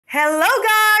Hello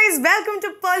guys, welcome to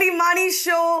Pearle Maaney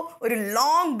Show. ഒരു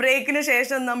long ബ്രേക്കിന്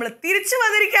ശേഷം നമ്മൾ തിരിച്ചു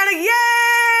വന്നിരിക്കുകയാണ്.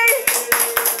 Yay!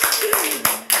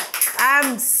 I'm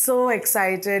so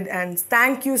excited and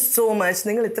thank you so much.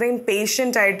 നിങ്ങൾ ഇത്രയും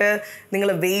patient ആയിട്ട്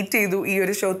നിങ്ങൾ വെയിറ്റ് ചെയ്തു ഈ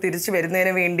ഒരു ഷോ തിരിച്ചു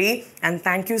വരുന്നതിന് വേണ്ടി. And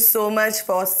thank you so much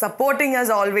for supporting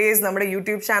us always. നമ്മുടെ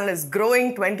YouTube channel is growing.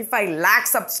 25 lakh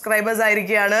subscribers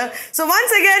ആയിരിക്കുകയാണ്. So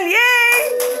once again, yay!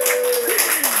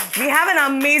 We have an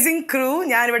amazing crew.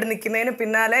 ഞാൻ ഇവിടെ നിൽക്കുന്നതിന്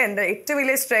പിന്നാലെ എൻ്റെ ഏറ്റവും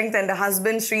വലിയ സ്ട്രെങ്ത് എൻ്റെ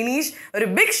ഹസ്ബൻഡ് Srinish. ഒരു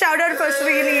big shout out for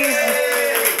Srinish.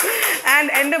 And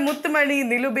എൻ്റെ മുത്തുമണി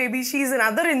Nilu baby, she is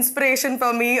another inspiration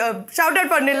for me. Shout out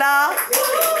for Nila.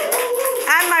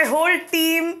 And my whole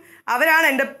team. അവരാണ്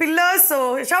എൻ്റെ pillars. So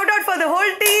shout out for the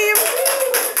whole team.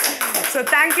 So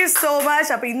thank you so much.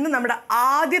 അപ്പോൾ ഇന്ന് നമ്മുടെ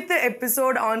ആദ്യത്തെ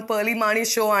episode on Pearle Maaney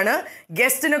Show ആണ്.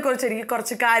 ഗസ്റ്റിനെ കുറിച്ച് എനിക്ക്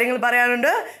കുറച്ച് കാര്യങ്ങൾ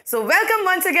പറയാനുണ്ട്. So welcome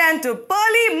once again to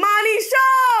Pearle Maaney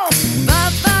Show.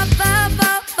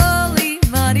 Pearle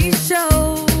Maaney Show.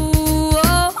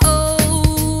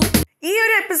 ഈ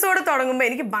ഒരു എപ്പിസോഡ് തുടങ്ങുമ്പോൾ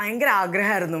എനിക്ക് ഭയങ്കര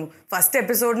ആഗ്രഹമായിരുന്നു. ഫസ്റ്റ്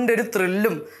എപ്പിസോഡിൻ്റെ ഒരു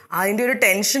ത്രില്ലും അതിൻ്റെ ഒരു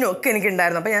ടെൻഷനും ഒക്കെ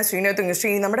എനിക്കുണ്ടായിരുന്നു. അപ്പോൾ ഞാൻ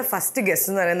ശ്രീ നമ്മുടെ ഫസ്റ്റ് ഗസ്റ്റ്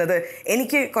എന്ന് പറയുന്നത്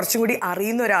എനിക്ക് കുറച്ചും കൂടി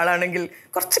അറിയുന്ന ഒരാളാണെങ്കിൽ,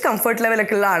 കുറച്ച് കംഫർട്ട്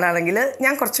ലെവലൊക്കെ ഉള്ള ആളാണെങ്കിൽ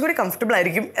ഞാൻ കുറച്ചും കൂടി കംഫർട്ടബിൾ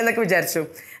ആയിരിക്കും എന്നൊക്കെ വിചാരിച്ചു.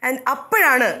 ആൻഡ്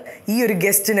അപ്പോഴാണ് ഈ ഒരു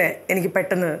ഗസ്റ്റിനെ എനിക്ക്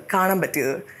പെട്ടെന്ന് കാണാൻ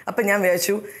പറ്റിയത്. അപ്പം ഞാൻ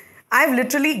വിചാരിച്ചു I have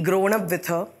literally grown up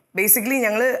with Har. Basically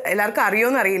ഞങ്ങൾ എല്ലാവർക്കും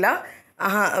അറിയുമെന്ന് അറിയില്ല.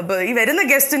 ഈ വരുന്ന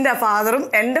ഗസ്റ്റിൻ്റെ ഫാദറും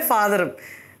എൻ്റെ ഫാദറും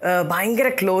ഭയങ്കര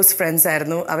ക്ലോസ് ഫ്രണ്ട്സ്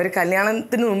ആയിരുന്നു. അവർ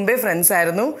കല്യാണത്തിന് മുമ്പേ ഫ്രണ്ട്സ്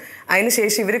ആയിരുന്നു.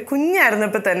 അതിനുശേഷം ഇവർ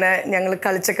കുഞ്ഞായിരുന്നപ്പോൾ തന്നെ ഞങ്ങൾ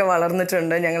കളിച്ചൊക്കെ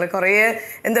വളർന്നിട്ടുണ്ട്. ഞങ്ങൾ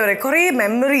കുറേ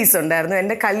മെമ്മറീസ് ഉണ്ടായിരുന്നു.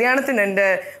 എൻ്റെ കല്യാണത്തിന് എൻ്റെ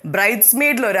ബ്രൈഡ്സ്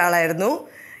മെയ്ഡിൽ ഒരാളായിരുന്നു.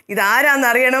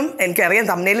 ഇതാരാന്നറിയണം, എനിക്കറിയാം,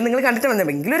 തമ്മിൽ നിങ്ങൾ കണ്ടിട്ട്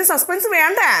വന്നത്, എങ്കിലും ഒരു സസ്പെൻസ്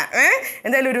വേണ്ട.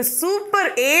 എന്തായാലും ഒരു സൂപ്പർ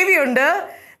ഏവി ഉണ്ട്.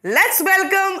 Let's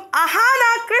welcome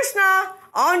Ahaana Krishna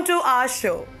onto our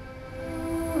show.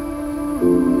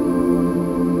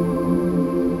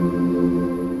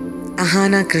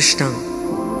 Ahaana Krishna.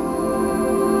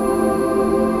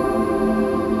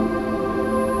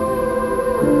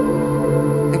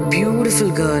 A beautiful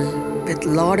girl with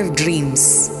lot of dreams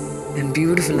and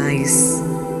beautiful eyes.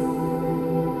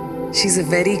 She's a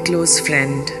very close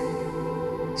friend.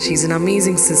 She's an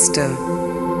amazing sister.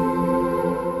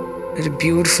 A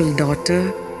beautiful daughter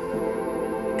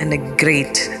and a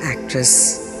great actress.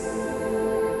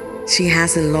 She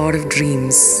has a lot of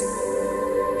dreams.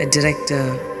 A director,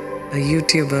 a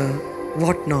YouTuber,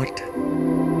 what not.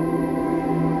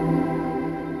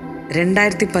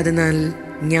 2014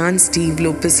 ഞാൻ Steve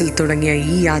ലോപ്പസിൽ തുടങ്ങിയ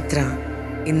ഈ യാത്ര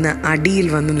ഇന്ന് അടിയിൽ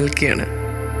വന്നു നിൽക്കുകയാണ്.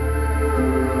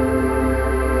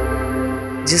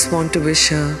 Just want to wish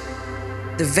her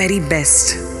the very best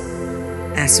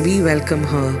as we welcome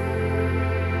her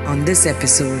on this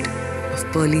episode of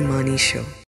Pearle Maaney Show.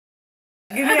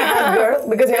 Give me a hug, girl,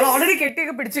 because you're already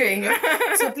കെട്ടിയൊക്കെ പിടിച്ചു കഴിഞ്ഞു.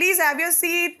 So please have your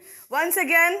seat. Once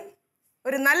again,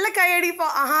 ഒരു നല്ല കൈയടി for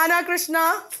Ahaana Krishna.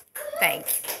 Thank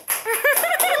you.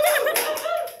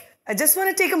 I just want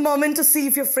to take a moment to see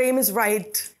if your frame is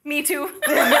right. Me too.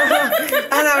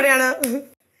 അവിടെയാണ്.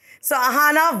 So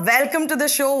Ahaana, welcome to the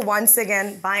show once again.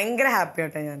 ഭയങ്കര happy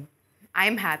ആട്ടെ ഞാൻ.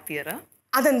 I'm happier.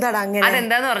 അതെന്താടാ അങ്ങനെ?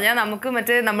 അതെന്താന്ന് പറഞ്ഞാൽ നമുക്ക്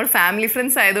മറ്റേ നമ്മൾ ഫാമിലി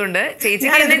ഫ്രണ്ട്സ് ആയതുകൊണ്ട്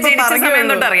ചേച്ചിക്ക് എന്നെ ജനിച്ച സമയം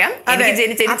തൊട്ട് അറിയാം. എനിക്ക്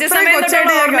ജനിച്ച സമയം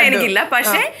തൊട്ടുള്ള ഓർമ്മ എനിക്കില്ല.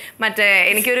 പക്ഷെ മറ്റേ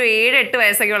എനിക്കൊരു 7-8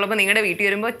 വയസ്സൊക്കെ ഉള്ളപ്പോൾ നിങ്ങളുടെ വീട്ടിൽ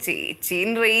വരുമ്പോ ചേച്ചിയും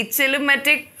റേച്ചലും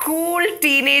മറ്റേ കൂൾ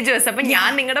ടീനേജേഴ്സ്. അപ്പൊ ഞാൻ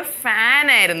നിങ്ങളുടെ ഫാൻ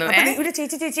ആയിരുന്നു.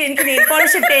 ചേച്ചി എനിക്ക് നെയിൽ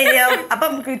പോളിഷ് ഇട്ടേ.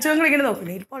 അപ്പം കിച്ചുവങ്ങൾ ഇങ്ങനെ നോക്കും,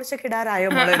 നെയിൽ പോളിഷ് ഒക്കെ ഇടാറായോ?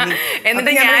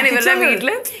 എന്നിട്ട് ഞാൻ ഇവരുടെ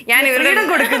വീട്ടില്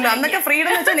കൊടുക്കുന്നു. അന്നൊക്കെ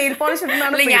ഫ്രീഡം വെച്ചാൽ നെയിൽ പോളിഷ്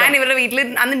ഇടുന്നതാണ്. ഞാൻ ഇവരുടെ വീട്ടിൽ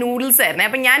അന്ന് നൂഡിൽസ് ആയിരുന്നേ.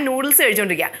 അപ്പൊ ഞാൻ നൂഡിൽസ്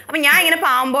കഴിച്ചോണ്ടിരിക്കുക. അപ്പൊ ഞാൻ ഇങ്ങനെ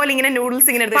പാമ്പോൽ ഇങ്ങനെ നൂഡിൽസ്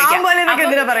ഇങ്ങനെ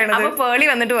അപ്പൊ പേളി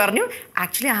വന്നിട്ട് പറഞ്ഞു,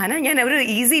 ആക്ച്വലി ആന ഞാൻ ഒരു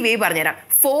ഈസി വേ പറഞ്ഞുതരാം.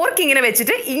 ഫോർക്ക് ഇങ്ങനെ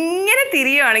വെച്ചിട്ട് ഇങ്ങനെ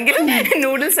തിരിയുവാണെങ്കിൽ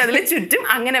നൂഡിൽസ് അതിൽ ചുറ്റും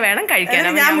അങ്ങനെ വേണം കഴിക്കാൻ.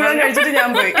 ഞാൻ മുഴുവൻ കഴിച്ചിട്ട് ഞാൻ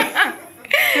പോയി.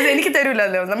 എനിക്ക്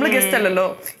തരൂലല്ലോ, നമ്മൾ ഗസ്റ്റ് അല്ലല്ലോ.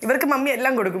 ഇവർക്ക് മമ്മി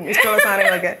എല്ലാം കൊടുക്കും, ഇഷ്ടമുള്ള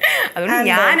സാധനങ്ങളൊക്കെ. അതുകൊണ്ട്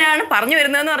ഞാനാണ് പറഞ്ഞു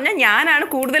വരുന്നതെന്ന് പറഞ്ഞാൽ ഞാനാണ്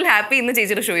കൂടുതൽ ഹാപ്പി ഇന്ന്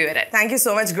ചേച്ചിയുടെ ഷോയിൽ വരാൻ. Thank you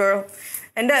so much girl.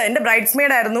 എന്റെ ബ്രൈഡ്സ്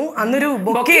മെയ്ഡ് ആയിരുന്നു. അന്നൊരു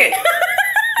ബൊക്കെ,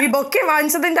 ഈ ബൊക്കെ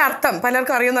വാങ്ങിച്ചതിന്റെ അർത്ഥം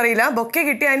പലർക്കും അറിയുമെന്നറിയില്ല. ബൊക്കെ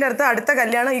കിട്ടിയ അതിന്റെ അർത്ഥം അടുത്ത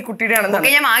കല്യാണം ഈ കുട്ടിയുടെ ആണെന്ന്.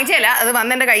 ഞാൻ വാങ്ങിച്ചല്ല, അത്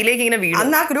വന്ന് എന്റെ കയ്യിലേക്ക് ഇങ്ങനെ വീണു.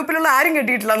 അന്ന് ആ ഗ്രൂപ്പിലുള്ള ആരും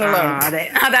കെട്ടിയിട്ടില്ല എന്നുള്ളതാണ്. അതെ,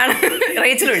 അതാണ്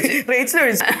റേച്ചൽ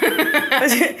ഒഴിച്ചു.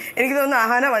 പക്ഷെ എനിക്ക് തോന്നുന്നു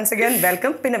Ahaana once again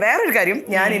welcome. പിന്നെ വേറൊരു കാര്യം,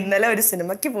 ഞാൻ ഇന്നലെ ഒരു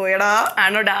സിനിമയ്ക്ക് പോയടാ.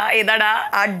 ആണോടാ? ഏതാടാ?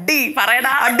 അടി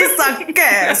പറയടാ. അടി സക്കെ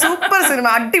സൂപ്പർ സിനിമ,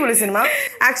 അടിപൊളി സിനിമ.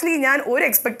 ആക്ച്വലി ഞാൻ ഒരു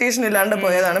എക്സ്പെക്ടേഷൻ ഇല്ലാണ്ട്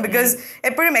പോയതാണ്. ബിക്കോസ്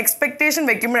എപ്പോഴും എക്സ്പെക്ടേഷൻ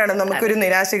വെക്കുമ്പോഴാണ് നമുക്കൊരു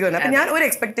നിരാശയ്ക്ക് വരുന്നത്. അപ്പം ഞാൻ ഒരു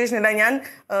എക്സ്പെക്ടേഷൻ ഇല്ല. ഞാൻ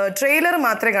ട്രെയിലർ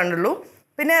മാത്രമേ കണ്ടുള്ളൂ,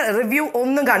 പിന്നെ റിവ്യൂ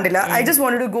ഒന്നും കണ്ടില്ല. I just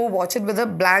wanted to go watch it with a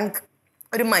blank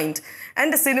ഒരു മൈൻഡ്.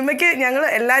 ആൻഡ് സിനിമയ്ക്ക് ഞങ്ങൾ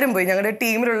എല്ലാവരും പോയി. ഞങ്ങളുടെ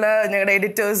ടീമിലുള്ള ഞങ്ങളുടെ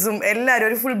എഡിറ്റേഴ്സും എല്ലാവരും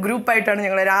ഒരു ഫുൾ ഗ്രൂപ്പായിട്ടാണ്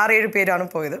ഞങ്ങൾ 6-7 പേരാണ്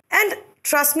പോയത്. ആൻഡ്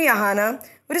ട്രസ്റ്റ് മീ അഹാന,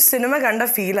 ഒരു സിനിമ കണ്ട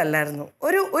ഫീൽ അല്ലായിരുന്നു.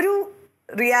 ഒരു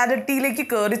റിയാലിറ്റിയിലേക്ക്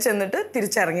കയറി ചെന്നിട്ട്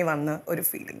തിരിച്ചിറങ്ങി വന്ന ഒരു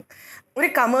ഫീലിംഗ്. ഒരു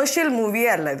കമേഴ്ഷ്യൽ മൂവിയേ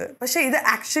അല്ല ഇത്. പക്ഷെ ഇത്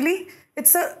actually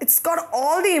it's got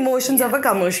all the emotions of a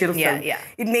commercial film.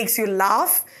 It makes you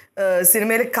laugh.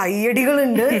 സിനിമയിൽ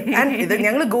കയ്യടികളുണ്ട്. ആൻഡ് ഇത്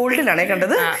ഞങ്ങൾ ഗോൾഡിലാണ്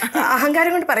കണ്ടത്.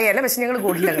 അഹങ്കാരം കൊണ്ട് പറയല്ല, പക്ഷെ ഞങ്ങൾ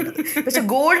ഗോൾഡിലാണ് കണ്ടത്. പക്ഷെ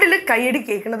ഗോൾഡിൽ കയ്യടി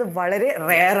കേൾക്കുന്നത് വളരെ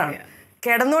റെയറാണ്.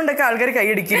 കിടന്നുകൊണ്ടൊക്കെ ആൾക്കാർ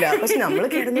കൈയടിക്കില്ല, പക്ഷെ നമ്മൾ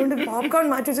കിടന്നുകൊണ്ട് പോപ്കോൺ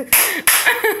മാറ്റി വെച്ച്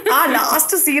ആ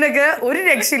ലാസ്റ്റ് സീനൊക്കെ ഒരു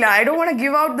രക്ഷയില്ല. I don't want to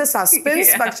give out the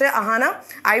suspense. പക്ഷെ Ahana,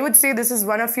 I would say this is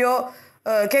one of your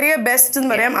career best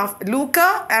എന്ന് പറയാം. ലൂക്ക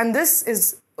ആൻഡ് ദിസ് ഇസ്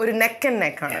ഒരു നെക്ക് ആൻഡ്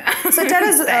നെക്ക് ആണ്. So tell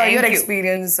us your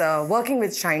experience working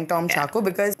with Shine Tom Chacko,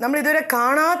 because നമ്മൾ ഇതുവരെ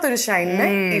കാണാത്തൊരു ഷൈനിനെ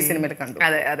ഈ സിനിമയിൽ കണ്ടു.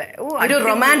 ഒരു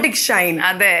റൊമാൻറ്റിക് ഷൈൻ,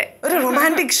 ഒരു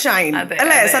റൊമാൻറ്റിക് ഷൈൻ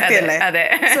അല്ലേ? സത്യല്ലേ?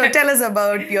 So tell us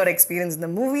about your experience in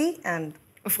the movie. And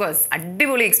of course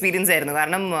അടിപൊളി എക്സ്പീരിയൻസ് ആയിരുന്നു.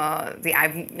 കാരണം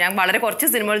ഞാൻ വളരെ കുറച്ച്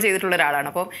സിനിമകൾ ചെയ്തിട്ടുള്ള ഒരാളാണ്.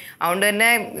 അപ്പോൾ അതുകൊണ്ട് തന്നെ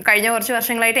കഴിഞ്ഞ കുറച്ച്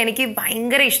വർഷങ്ങളായിട്ട് എനിക്ക്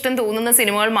ഭയങ്കര ഇഷ്ടം തോന്നുന്ന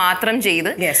സിനിമകൾ മാത്രം ചെയ്ത്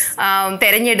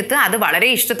തിരഞ്ഞെടുത്ത് അത് വളരെ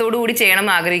ഇഷ്ടത്തോടു കൂടി ചെയ്യണം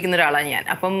എന്ന് ആഗ്രഹിക്കുന്ന ഒരാളാണ് ഞാൻ.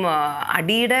 അപ്പം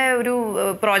അടിയുടെ ഒരു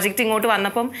പ്രോജക്റ്റ് ഇങ്ങോട്ട്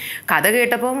വന്നപ്പം കഥ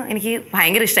കേട്ടപ്പം എനിക്ക്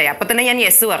ഭയങ്കര ഇഷ്ടമായി. അപ്പം തന്നെ ഞാൻ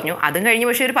യെസ് പറഞ്ഞു. അതും കഴിഞ്ഞ്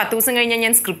പക്ഷേ ഒരു 10 ദിവസം കഴിഞ്ഞാൽ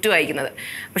ഞാൻ സ്ക്രിപ്റ്റ് വായിക്കുന്നത്.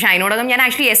 പക്ഷെ അതിനോടകം ഞാൻ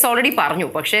ആക്ച്വലി യെസ് ഓൾറെഡി പറഞ്ഞു.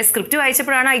 പക്ഷേ script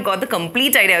വായിച്ചപ്പോഴാണ് I got the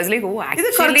complete idea.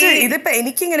 ഇതിപ്പോ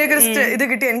എനിക്ക് ഇങ്ങനെയൊക്കെ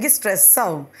കിട്ടി എനിക്ക് സ്ട്രെസ്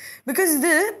ആവും. ബിക്കോസ്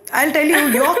ഇത് I tell you,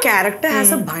 your character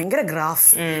has A ഭയങ്കര graph.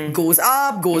 Goes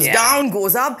up, goes down,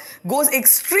 goes up, goes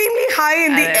extremely high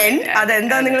in the end.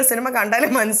 അതെന്താ നിങ്ങൾ സിനിമ കണ്ടാലേ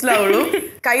മനസ്സിലാവുള്ളൂ.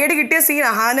 കയ്യടി കിട്ടിയ സീൻ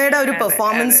അഹാനയുടെ ഒരു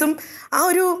പെർഫോമൻസും ആ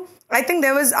ഒരു I think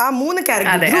there was ആ 3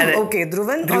 character. Okay,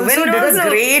 Dhruvan also did a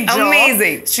great job.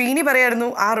 Amazing. Sreeni പറയായിരുന്നു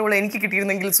ആ റോൾ എനിക്ക്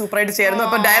കിട്ടിയിരുന്നെങ്കിൽ സൂപ്പറായിട്ട് ചെയ്യായിരുന്നു.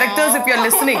 അപ്പൊ directors if you are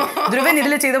listening, Dhruvan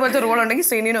ഇതിൽ ചെയ്ത പോലത്തെ റോൾ ഉണ്ടെങ്കിൽ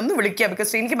ശ്രീനിനെ ഒന്ന് വിളിക്കുക. ബിക്കോസ്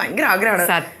ശ്രീനിക്ക് ഭയങ്കര ആഗ്രഹമാണ്.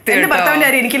 എന്റെ ഭർത്താവിന്റെ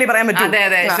കാര്യം എനിക്കല്ലേ പറയാൻ പറ്റൂ.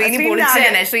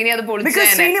 ബിക്കോസ്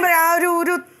ശ്രീനി പറയാ ആ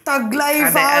ഒരു തഗ്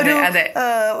ലൈഫ്, ആ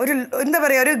ഒരു എന്താ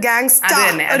പറയാ, ഒരു ഗാങ്സ്റ്റർ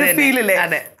ഒരു ഫീലില്ലേ.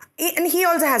 And he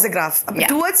also has a graph.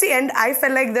 Towards the end, I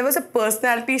felt like there was a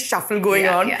personality shuffle going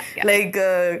on. Like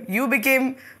you became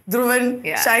Dhruvan,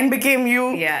 Shine became you,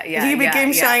 he became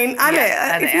Shine.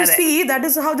 If you see, that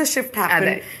is how the shift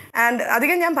happened. And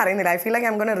അധികം ഞാൻ പറയുന്നില്ല. I feel like I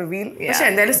am gonna reveal. പക്ഷെ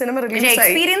എന്തായാലും cinema release ആയി.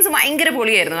 Experience ഭയങ്കര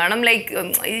പൊളിയായിരുന്നു. കാരണം like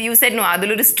you said no,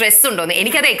 അതിലൊരു stress ഉണ്ടോന്ന്.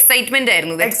 എനിക്കത് എക്സൈറ്റ്മെന്റ്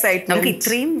ആയിരുന്നു. നമുക്ക്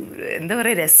ഇത്രയും എന്താ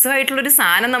പറയാ രസമായിട്ടുള്ള ഒരു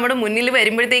സാധനം നമ്മുടെ മുന്നിൽ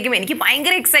വരുമ്പോഴത്തേക്കും എനിക്ക്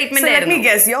ഭയങ്കര എക്സൈറ്റ്മെന്റ് ആയിരുന്നു. Let me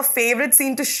guess, your favorite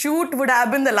scene to shoot would have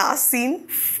been the last scene.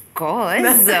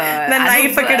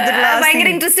 ഭയങ്കര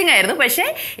ഇൻട്രസ്റ്റിംഗ് ആയിരുന്നു. പക്ഷെ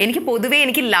എനിക്ക് പൊതുവെ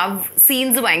എനിക്ക് ലവ്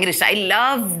സീൻസ് ഭയങ്കര ഇഷ്ടം. I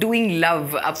love doing love.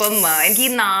 അപ്പം എനിക്ക് ഈ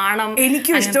നാണം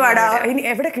എനിക്കും ഇഷ്ടമാടാ.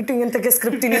 എവിടെ കിട്ടും ഇങ്ങനത്തെ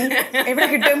സ്ക്രിപ്റ്റിന്? എവിടെ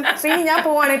കിട്ടും? ശ്രീനി, ഞാൻ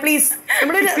പോവാണേ പ്ലീസ്.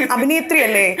 നമ്മുടെ ഒരു അഭിനേത്രി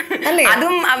അല്ലേ?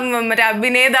 അതും മറ്റേ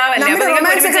അഭിനേതാവല്ലേ?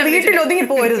 വീട്ടിൽ ഒതുങ്ങി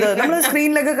പോരുത്. നമ്മൾ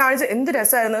സ്ക്രീനിലൊക്കെ കാണിച്ച് എന്ത്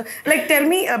രസമായിരുന്നു. Like tell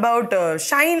me about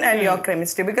Shine and your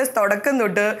chemistry. Because തുടക്കം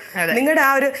തൊട്ട് നിങ്ങളുടെ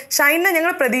ആ ഒരു ഷൈനെ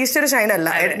ഞങ്ങൾ പ്രതീക്ഷിച്ചൊരു ഷൈൻ അല്ല.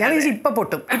 ഞാൻ ഇപ്പൊ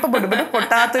പൊട്ടും,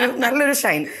 പൊട്ടാത്തൊരു നല്ലൊരു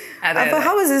ഷൈൻ.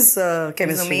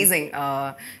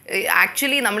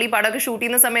 ആക്ച്വലി നമ്മൾ ഈ പടമൊക്കെ ഷൂട്ട്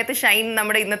ചെയ്യുന്ന സമയത്ത് ഷൈൻ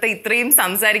നമ്മുടെ ഇന്നത്തെ ഇത്രയും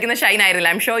സംസാരിക്കുന്ന ഷൈൻ ആയിരുന്നില്ല.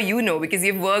 I am sure you know, because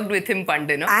you worked with him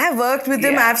പണ്ട്. I have worked with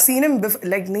him. I have seen him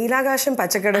like നീലാകാശം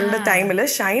പച്ചക്കടലിന്റെ ടൈമിൽ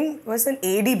ഷൈൻ വാസ് എൻ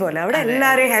AD പോലെ. അവിടെ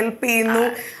എല്ലാവരെയും ഹെൽപ്പ് ചെയ്യുന്നു.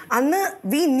 അന്ന്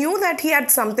V knew that he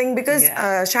had something. Because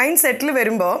Shine സെറ്റിൽ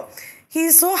വരുമ്പോൾ he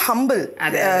is so humble.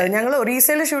 ഞങ്ങൾ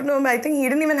ഒറീസയിൽ ഷൂട്ടിന് പോകുമ്പോൾ I think he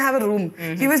didn't even have a room.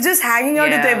 He was just hanging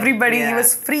out with everybody. He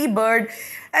was free bird.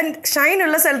 And Shine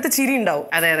ഉള്ള സ്ഥലത്ത് ചിരി ഉണ്ടാവും.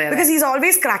 Because he's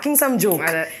always cracking some joke.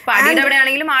 അടിയുടെ അവിടെ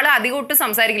ആണെങ്കിലും ആള് അധികം ഒട്ടും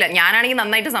സംസാരിക്കില്ല. ഞാനാണെങ്കിൽ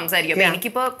നന്നായിട്ട് സംസാരിക്കും. അപ്പൊ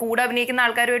എനിക്കിപ്പോ കൂടെ അഭിനയിക്കുന്ന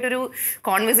ആൾക്കാരുമായിട്ടൊരു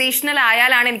കോൺവെർസേഷണൽ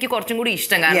ആയാലാണ് എനിക്ക് കുറച്ചും കൂടി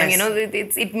ഇഷ്ടം. കാരണം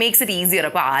ഇറ്റ് മേക്സ് ഇറ്റ് ഈസിയർ.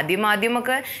 അപ്പൊ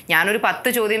ആദ്യമൊക്കെ ഞാനൊരു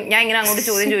 10 ചോദ്യം ഞാൻ ഇങ്ങനെ അങ്ങോട്ട്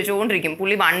ചോദ്യം ചോദിച്ചുകൊണ്ടിരിക്കും.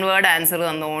 പുള്ളി 1 word ആൻസർ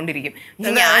തന്നുകൊണ്ടിരിക്കും.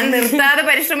 ഞാൻ നിർത്താതെ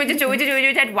പരിശ്രമിച്ച്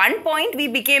ചോദിച്ചു at one point we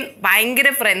became ഭയങ്കര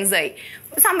ഫ്രണ്ട്സ് ആയി.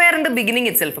 Somewhere in the beginning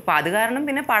it self. അപ്പോൾ അത് കാരണം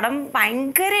പിന്നെ പടം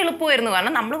ഭയങ്കര എളുപ്പമായിരുന്നു.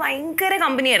 കാരണം നമ്മൾ ഭയങ്കര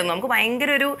കമ്പനിയായിരുന്നു. നമുക്ക് ഭയങ്കര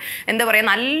ഒരു എന്താ പറയുക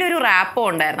നല്ലൊരു റാപ്പോ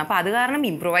ഉണ്ടായിരുന്നു. അപ്പോൾ അത് കാരണം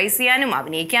ഇംപ്രൊവൈസ് ചെയ്യാനും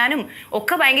അഭിനയിക്കാനും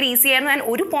ഒക്കെ ഭയങ്കര ഈസി ആയിരുന്നു. ഞാൻ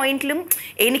ഒരു പോയിന്റിലും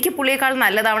എനിക്ക് പുള്ളിയേക്കാൾ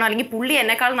നല്ലതാവണം അല്ലെങ്കിൽ പുള്ളി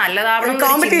എന്നെക്കാൾ നല്ലതാവണം.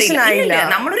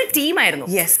 നമ്മളൊരു ടീമായിരുന്നു.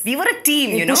 We were a team.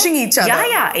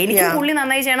 എനിക്ക് പുള്ളി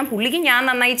നന്നായി ചെയ്യണം, പുള്ളിക്ക് ഞാൻ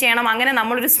നന്നായി ചെയ്യണം. അങ്ങനെ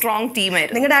നമ്മളൊരു സ്ട്രോങ്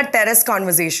ടീമായിരുന്നു. നിങ്ങളുടെ ആ terrace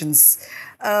conversations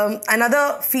another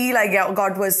feel I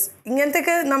got was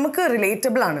ഇങ്ങനത്തെയൊക്കെ നമുക്ക്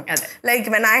റിലേറ്റബിൾ ആണ്.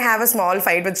 Like when I have A small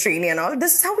fight with Sreeni and all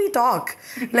this how we talk.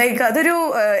 Like അതൊരു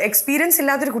എക്സ്പീരിയൻസ്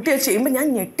ഇല്ലാത്തൊരു കുട്ടി അത് ചെയ്യുമ്പോൾ ഞാൻ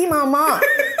ഞെട്ടി, മാമ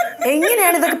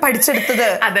എങ്ങനെയാണ് ഇതൊക്കെ പഠിച്ചെടുത്തത്?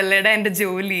 അതല്ലേടാ എന്റെ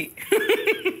ജോലി.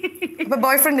 ഇപ്പൊ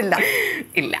ബോയ് ഫ്രണ്ട്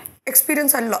ഇല്ല,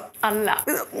 എക്സ്പീരിയൻസ് അല്ല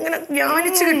ഇങ്ങനെ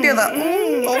ധ്യാനിച്ച് കിട്ടിയതാ.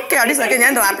 ഓക്കെ, അടിസൊക്കെ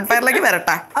ഞാൻ റാപ്പിഡ് ഫയറിലേക്ക്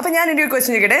വരട്ടെ. അപ്പൊ ഞാൻ എൻ്റെ ഒരു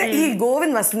ക്വസ്റ്റ്യൻ ചോദിക്കട്ടെ, ഈ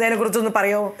ഗോവിന്ദ് വസന്തനെ കുറിച്ചൊന്ന്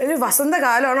പറയോ? ഒരു വസന്ത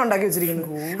കാലമാണോ ഉണ്ടാക്കി വെച്ചിരിക്കുന്നത്?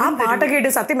 ആ പാട്ടൊക്കെ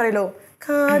ഇട്ട് സത്യം പറയല്ലോ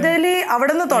കാതലി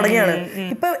അവിടെ നിന്ന് തുടങ്ങിയാണ്.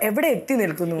 ഇപ്പൊ എവിടെ എത്തി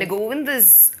നിൽക്കുന്നു? ഗോവിന്ദ്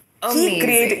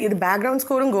ബാക്ക്ഗ്രൗണ്ട്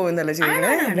സ്കോറും ഗോവിന്ദല്ലേ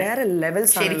ചെയ്യുന്നത്, വേറെ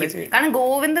ലെവൽസ്. കാരണം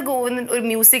ഗോവിന്ദ് ഒരു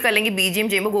മ്യൂസിക് അല്ലെങ്കിൽ ബിജിഎം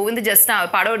ചെയ്യുമ്പോൾ ഗോവിന്ദ് ജസ്റ്റ്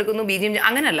പടം എടുക്കുന്നു ബിജിഎം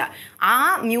അങ്ങനല്ല, ആ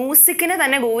മ്യൂസിക്കിനെ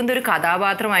തന്നെ ഗോവിന്ദ് ഒരു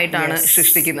കഥാപാത്രമായിട്ടാണ്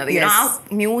സൃഷ്ടിക്കുന്നത്. ആ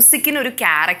മ്യൂസിക്കിന് ഒരു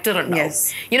ക്യാരക്ടർ ഉണ്ടാവും.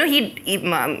 യുനോ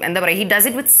എന്താ പറയുക, he does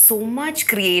it with so much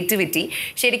creativity.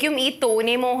 ശരിക്കും ഈ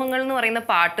തോനെ മോഹങ്ങൾ എന്ന് പറയുന്ന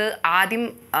പാട്ട് ആദ്യം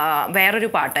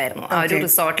വേറൊരു പാട്ടായിരുന്നു. ആ ഒരു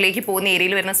റിസോർട്ടിലേക്ക് പോകുന്ന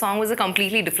ഏരിയയിൽ വരുന്ന song was A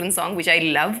completely different song which I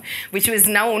love, which was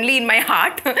now only in my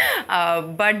heart.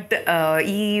 But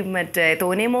ഈ മറ്റേ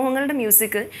തോനെ മോഹങ്ങളുടെ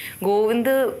മ്യൂസിക്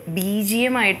ഗോവിന്ദ്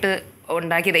BGM ആയിട്ട്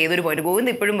ഉണ്ടാക്കിയത് ഏതൊരു പോയിന്റ്.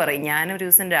 ഗോവിന്ദ് ഇപ്പോഴും പറയും, ഞാനൊരു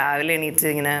ദിവസം രാവിലെ എണീറ്റ്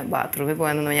ഇങ്ങനെ ബാത്റൂമിൽ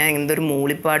പോകാൻ ഞാൻ എന്തൊരു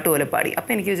മൂളിപ്പാട്ട് പോലെ പാടി.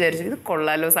 അപ്പം എനിക്ക് വിചാരിച്ചു ഇത്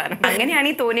കൊള്ളാലോ സാധനം. അങ്ങനെയാണ്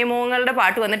ഈ തോന്നിയ മോഹങ്ങളുടെ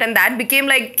പാട്ട് വന്നിട്ട്, and that became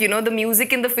like, you know, the music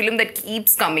in the film that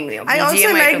keeps coming. I also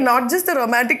like not just the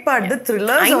romantic part, the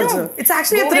thrillers also. It's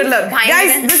actually a thriller.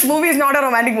 Guys, this movie is not a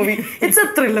romantic movie. It's a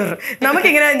thriller. നമുക്ക്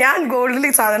ഇങ്ങനെ ഞാൻ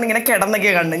ഗോൾഡിൽ സാധാരണ ഇങ്ങനെ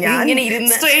കിടന്നൊക്കെ കണ്ട് ഞാൻ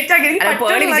straight ആക്കി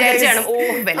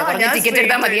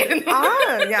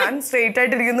ഞാൻ straight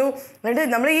ആയിട്ടിരിക്കുന്നു. എന്നിട്ട്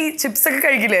നമ്മൾ ഈ ചിപ്സ് ഒക്കെ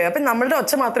കഴിക്കില്ലേ, അപ്പൊ നമ്മളുടെ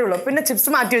ഒച്ച മാത്രമേ ഉള്ളൂ. പിന്നെ ചിപ്സ്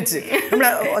മാറ്റി വെച്ച് നമ്മള്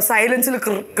സൈലൻസിൽ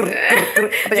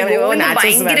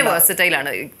ഭയങ്കര versatile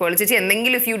ആണ്. ചേച്ചി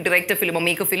എന്തെങ്കിലും if you direct a film or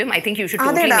make a film, I think you should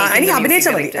എനിക്ക്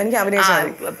അഭിനയിച്ചാൽ മതി.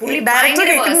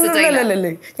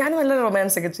 ഞാൻ നല്ല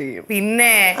റൊമാൻസ് ഒക്കെ ചെയ്യും.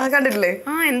 പിന്നെ കണ്ടിട്ടില്ലേ,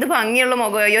 എന്ത് ഭംഗിയുള്ള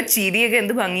മുഖം, അയ്യോ ചിരിയൊക്കെ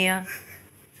എന്ത് ഭംഗിയാ.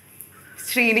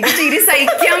 ശ്രീനിക്ക് ചിരി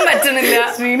സഹിക്കാൻ പറ്റുന്നില്ല.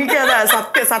 ശ്രീനിക്ക് അതാ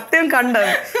സത്യം കണ്ട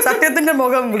സത്യത്തിന്റെ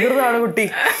മുഖം വികൃതാണ് കുട്ടി.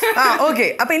 ഓക്കെ,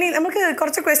 അപ്പൊ ഇനി നമുക്ക്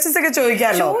കുറച്ച് ക്വസ്റ്റ്യൻസ് ഒക്കെ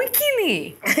ചോദിക്കാമല്ലോ.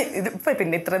 ഇതിപ്പോ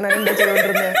പിന്നെ ഇത്ര നേരം എന്താ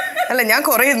ചെയ്തോണ്ടിരുന്നത്? അല്ല, ഞാൻ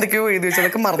കുറെ എന്തൊക്കെയോ എഴുതി വെച്ചു,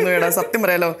 അതൊക്കെ മറന്നു വേടാ. സത്യം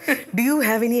പറയാലോ. Do you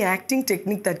have any acting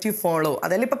technique that you follow?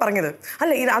 അതല്ലേ ഇപ്പൊ പറഞ്ഞത്?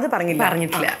 അല്ല, അത്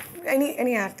പറഞ്ഞിട്ടില്ല.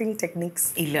 any acting techniques?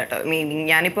 ഇല്ല കേട്ടോ.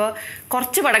 ഞാനിപ്പോൾ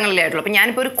കുറച്ച് പടങ്ങളിലേ ആയിട്ടുള്ളൂ. അപ്പം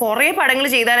ഞാനിപ്പോൾ ഒരു കുറേ പടങ്ങൾ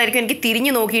ചെയ്താലായിരിക്കും എനിക്ക്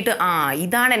തിരിഞ്ഞു നോക്കിയിട്ട്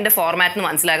ഇതാണ് എൻ്റെ ഫോർമാറ്റ് എന്ന്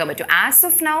മനസ്സിലാക്കാൻ പറ്റും. ആസ്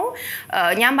ഓഫ് നൗ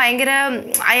ഞാൻ ഭയങ്കര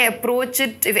ഐ അപ്രോച്ച്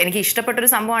ഇറ്റ്. എനിക്ക് ഇഷ്ടപ്പെട്ടൊരു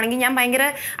സംഭവമാണെങ്കിൽ ഞാൻ ഭയങ്കര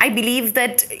ഐ ബിലീവ്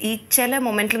ദറ്റ് ഈ ചില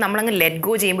മൊമെന്റിൽ നമ്മളങ്ങ് ലെറ്റ്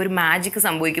ഗോ ചെയ്യുമ്പോൾ ഒരു മാജിക്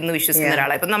സംഭവിക്കും എന്ന് വിശ്വസിക്കുന്ന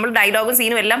ഒരാളാണ്. ഇപ്പം നമ്മൾ ഡയലോഗും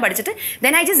സീനും എല്ലാം പഠിച്ചിട്ട്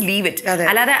then I just leave it.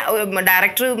 അല്ലാതെ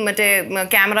ഡയറക്ടർ മറ്റേ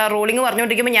ക്യാമറ റോളിങ്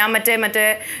പറഞ്ഞുകൊണ്ടിരിക്കുമ്പോൾ ഞാൻ മറ്റേ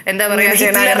എന്താ പറയുക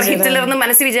ഹിറ്റ്ലർ എന്ന്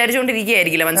മനസ്സിൽ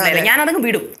വിചാരിച്ചുകൊണ്ടിരിക്കുകയായിരിക്കില്ല, മനസ്സിലായി. ഞാൻ അതങ്ങ്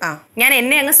വിടും. ഞാൻ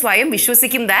എന്നെ അങ്ങ് സ്വയം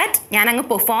വിശ്വസിക്കും ദാറ്റ് ഞാൻ അങ്ങ്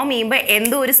പെർഫോം ചെയ്യുമ്പോൾ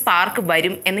എന്തോ ഒരു സ്പാർക്ക്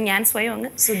വരും എന്ന് ഞാൻ സ്വയം അങ്ങ്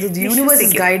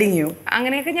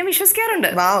അങ്ങനെയൊക്കെ ഞാൻ വിശ്വസിക്കാറുണ്ട്.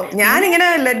 ഞാൻ ഇങ്ങനെ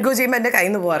ലെറ്റ് ഗോ ചെയ്യുമ്പോൾ എന്റെ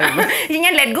കയ്യിൽ നിന്ന് പോകാറുണ്ട്.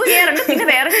 ഞാൻ ലെറ്റ് ഗോ ചെയ്യാറുണ്ട്. പിന്നെ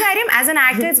വേറൊരു കാര്യം, as an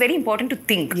actor it's very important to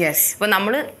think. ഇപ്പൊ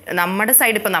നമ്മുടെ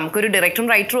സൈഡ് ഇപ്പൊ നമുക്കൊരു ഡയറക്ടറും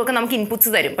റൈറ്ററും ഒക്കെ നമുക്ക്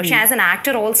ഇൻപുട്സ് തരും. പക്ഷെ as an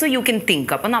actor also you can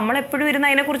think. അപ്പൊ നമ്മൾ എപ്പോഴും ഇരുന്ന്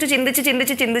അതിനെക്കുറിച്ച്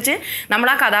ചിന്തിച്ച് നമ്മൾ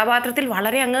ആ കഥാപാത്രത്തിൽ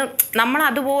വളരെ അങ്ങ് നമ്മൾ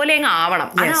അതുപോലെ അങ്ങ്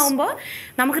ആവണം. അതാവുമ്പോൾ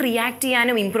നമുക്ക് റിയാക്ട്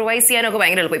ചെയ്യാനും ഇംപ്രൂവൈസ് ചെയ്യാനും ഒക്കെ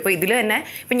ഭയങ്കര എളുപ്പം. ഇപ്പോൾ ഇതിൽ തന്നെ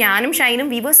ഇപ്പം ഞാനും ഷൈനും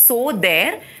we were so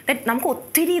there that നമുക്ക്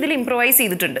ഒത്തിരി ഇതിൽ ഇംപ്രൂവൈസ്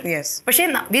ചെയ്തിട്ടുണ്ട്. പക്ഷേ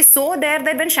V so there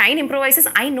that when Shine ഇംപ്രൂവൈസസ്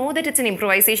I know that it's an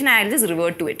improvisation, I will just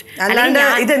revert to it.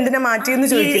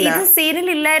 ഇത് സീനിൽ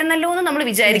ഇല്ലായിരുന്നല്ലോ എന്ന് നമ്മൾ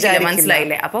വിചാരിക്കില്ല,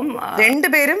 മനസ്സിലായില്ലേ? അപ്പം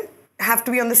രണ്ടുപേരും have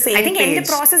to be on the same I think page. എന്റെ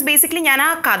പ്രോസസ് ബേസിക്കലി ഞാൻ ആ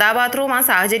കഥാപാത്രവും ആ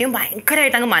സാഹചര്യവും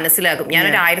ഭയങ്കരമായിട്ട് അങ്ങ് മനസ്സിലാക്കും.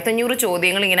 ഞാനൊരു 1500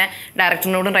 ചോദ്യങ്ങൾ ഇങ്ങനെ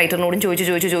ഡയറക്ടറിനോടും റൈറ്ററിനോടും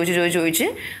ചോദിച്ച്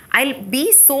I B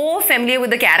so familiar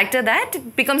with the character that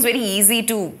it becomes very easy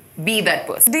to B that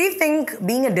person. Do you think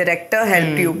being a director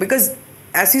helped you? Because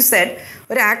as you said,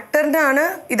 ഒരു ആക്ടറിനാണ്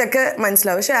ഇതൊക്കെ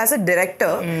മനസ്സിലാവും. പക്ഷെ as A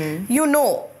director you know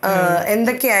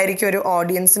എന്തൊക്കെയായിരിക്കും ഒരു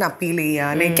ഓഡിയൻസിന് appeal ചെയ്യുക,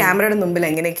 അല്ലെങ്കിൽ ക്യാമറയുടെ മുമ്പിൽ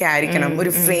എങ്ങനെയൊക്കെ ആയിരിക്കണം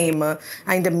ഒരു ഫ്രെയിം,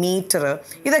 അതിൻ്റെ മീറ്റർ,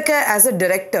 ഇതൊക്കെ as A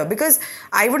director. Because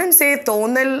I wouldn't say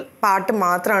തോന്നൽ പാട്ട്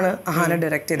മാത്രമാണ് അഹാന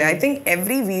ഡയറക്ട് ചെയ്തത്. I think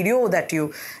every video that you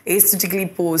aesthetically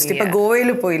post, ഇപ്പൊ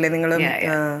ഗോവയിൽ പോയില്ലേ നിങ്ങൾ,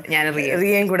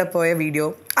 റിയയും കൂടെ പോയ video,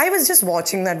 I was just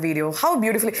watching that video. How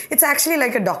beautifully. It's actually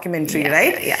like a documentary,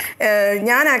 right?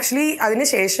 ഞാൻ ആക്ച്വലി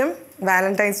അതിനുശേഷം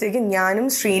വാലന്റൈൻസ് ഡേക്ക് ഞാനും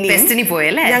ശ്രീനിയും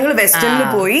ഞങ്ങൾ വെസ്റ്റേണിൽ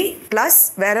പോയി. പ്ലസ്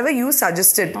wherever you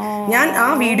suggested, ഞാൻ ആ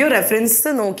വീഡിയോ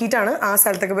റെഫറൻസ് നോക്കിയിട്ടാണ് ആ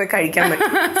സ്ഥലത്തൊക്കെ പോയി കഴിക്കാൻ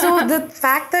പറ്റും. So the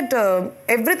fact that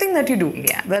everything that you do,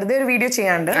 വെറുതെ ഒരു വീഡിയോ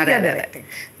ചെയ്യാണ്ട്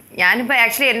ഞാനിപ്പോൾ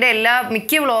ആക്ച്വലി എൻ്റെ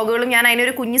മിക്ക വ്ളോഗുകളും ഞാൻ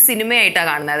അതിനൊരു കുഞ്ഞ് സിനിമയായിട്ടാണ്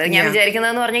കാണുന്നത്. ഞാൻ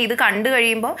വിചാരിക്കുന്നതെന്ന് പറഞ്ഞാൽ ഇത് കണ്ടു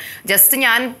കഴിയുമ്പോൾ ജസ്റ്റ്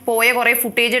ഞാൻ പോയ കുറേ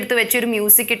ഫുട്ടേജ് എടുത്ത് വെച്ചൊരു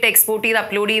മ്യൂസിക് ഇട്ട് എക്സ്പോർട്ട് ചെയ്ത്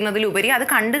അപ്ലോഡ് ചെയ്യുന്നതിലുപരി അത്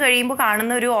കണ്ടു കഴിയുമ്പോൾ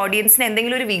കാണുന്ന ഒരു ഓഡിയൻസിന്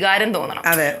എന്തെങ്കിലും ഒരു വികാരം തോന്നണം,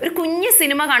 ഒരു കുഞ്ഞ്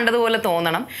സിനിമ കണ്ടതുപോലെ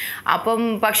തോന്നണം. അപ്പം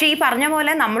പക്ഷേ ഈ പറഞ്ഞ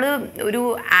പോലെ നമ്മൾ ഒരു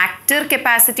ആക്ടർ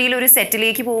കപ്പാസിറ്റിയിൽ ഒരു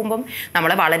സെറ്റിലേക്ക് പോകുമ്പം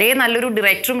നമ്മളെ വളരെ നല്ലൊരു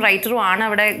ഡയറക്ടറും റൈറ്ററും ആണ്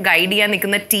അവിടെ ഗൈഡ് ചെയ്യാൻ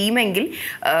നിൽക്കുന്ന ടീമെങ്കിൽ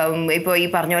ഇപ്പോൾ ഈ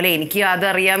പറഞ്ഞ പോലെ എനിക്ക്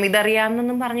അതറിയാം ഇതറിയാം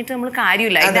എന്നൊന്നും പറഞ്ഞിട്ട് നമ്മൾ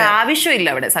കാര്യമില്ല. ആവശ്യമില്ല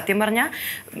അവിടെ. സത്യം പറഞ്ഞാൽ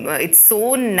it's so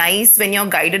nice when you are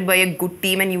guided by A good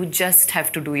team and you just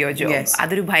have to do your job.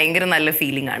 അതൊരു ഭയങ്കര നല്ല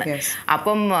ഫീലിംഗ് ആണ്.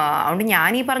 അപ്പം അതുകൊണ്ട്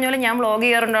ഞാൻ ഈ പറഞ്ഞ പോലെ ഞാൻ വ്ളോഗ്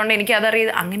ചെയ്യാറുണ്ടോണ്ട് എനിക്ക്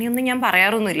അതറിയാം അങ്ങനെയൊന്നും ഞാൻ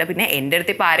പറയാറൊന്നുമില്ല. പിന്നെ എൻ്റെ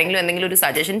അടുത്ത് ഇപ്പോൾ ആരെങ്കിലും എന്തെങ്കിലും ഒരു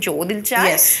സജഷൻ ചോദിച്ചാൽ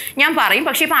ഞാൻ പറയും.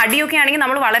 പക്ഷേ ഇപ്പൊ അടിയൊക്കെ ആണെങ്കിൽ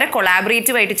നമ്മൾ വളരെ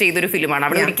കൊളാബറേറ്റീവ് ആയിട്ട് ചെയ്തൊരു ഫിലിമാണ്.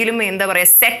 അവിടെ ഒരിക്കലും എന്താ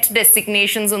പറയുക സെറ്റ്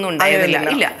ഡെസിഗ്നേഷൻസ് ഒന്നും ഉണ്ടായിരുന്നില്ല.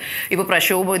 ഇല്ല, ഇപ്പൊ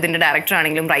പ്രശോഭ് ഇതിന്റെ ഡയറക്ടർ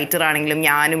ആണെങ്കിലും റൈറ്റർ ആണെങ്കിലും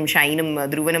ഞാനും ഷൈനും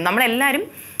ധ്രുവനും നമ്മളെല്ലാവരും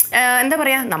എന്താ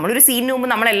പറയാ നമ്മളൊരു സീനിന് മുമ്പ്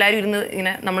നമ്മളെല്ലാവരും ഇരുന്ന്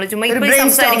ഇങ്ങനെ നമ്മൾ ചുമ്മാ ഇപ്പൊ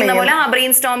സംസാരിക്കുന്ന പോലെ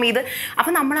ബ്രെയിൻ സ്റ്റോം ചെയ്ത് അപ്പൊ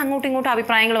നമ്മൾ അങ്ങോട്ടും ഇങ്ങോട്ടും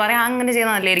അഭിപ്രായങ്ങൾ പറയാം. അങ്ങനെ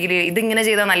ചെയ്താൽ നല്ലതായിരിക്കില്ലേ, ഇതിങ്ങനെ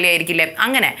ചെയ്താൽ നല്ലതായിരിക്കില്ലേ,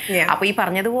 അങ്ങനെ. അപ്പൊ ഈ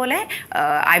പറഞ്ഞതുപോലെ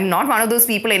I am not one of those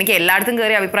people. എനിക്ക് എല്ലായിടത്തും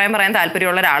കയറി അഭിപ്രായം പറയാൻ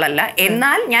താല്പര്യമുള്ള ഒരാളല്ല.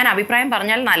 എന്നാൽ ഞാൻ അഭിപ്രായം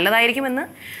പറഞ്ഞാൽ നല്ലതായിരിക്കുമെന്ന്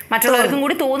മറ്റുള്ളവർക്കും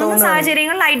കൂടി തോന്നുന്ന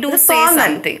സാഹചര്യങ്ങളിൽ ഐ ഡു സേ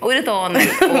സംതിങ്. ഒരു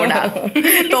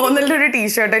തോന്നലിന്റെ ഒരു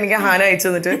ടീഷർട്ട് എനിക്ക് ഹാന അയച്ചു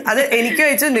തന്നിട്ട് അത് എനിക്കും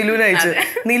അയച്ചു നിലുവിനും അയച്ചു.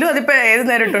 നിലു അതിപ്പോ ഏത്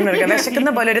നേരം ഇട്ടുകൊണ്ട് നടക്കാം. വിശക്കുന്ന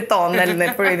പോലെ ഒരു തോന്നലിന്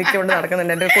എപ്പോഴും കൊണ്ട്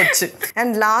നടക്കുന്നുണ്ട് എന്റെ കൊച്ച്.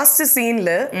 ആൻഡ് ലാസ്റ്റ്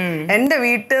സീനില് എന്റെ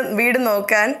വീട്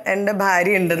നോക്കാൻ എന്റെ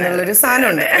ഭാര്യ ഉണ്ട് എന്നുള്ളൊരു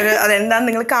സാധനമുണ്ട്. അതെന്താന്ന്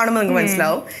നിങ്ങൾ കാണുമ്പോൾ നിങ്ങൾക്ക്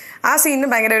മനസ്സിലാവും. ആ സീനിന്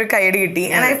ഭയങ്കര ഒരു കൈയടി കിട്ടി.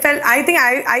 And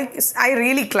I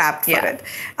really clapped for it.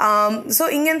 So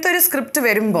ഇങ്ങനത്തെ ഒരു സ്ക്രിപ്റ്റ്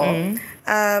വരുമ്പോ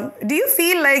ഡു യു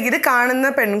ഫീൽ ലൈക്ക് ഇത് കാണുന്ന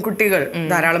പെൺകുട്ടികൾ,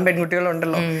 ധാരാളം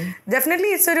പെൺകുട്ടികളുണ്ടല്ലോ, ഡെഫിനറ്റ്ലി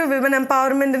ഇറ്റ്സ് ഒരു വിമൻ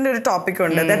എംപവർമെന്റിന്റെ ഒരു ടോപ്പിക്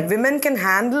ഉണ്ട്, that women can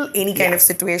handle any kind of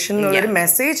situation എന്നുള്ളൊരു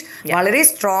മെസ്സേജ് വളരെ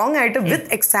സ്ട്രോങ് ആയിട്ട് with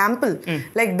example.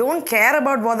 Like don't care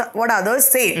about what others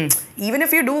say, even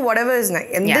if you do whatever is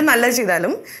nice, എന്ത് നല്ലത്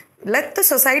ചെയ്താലും let the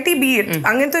society be it.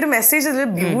 അങ്ങനത്തെ ഒരു message ഇതിൽ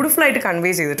beautiful ആയിട്ട് കൺവേ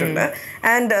ചെയ്തിട്ടുണ്ട്.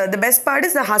 And the best part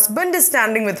is the husband is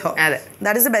standing with Har.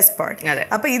 That is the best part.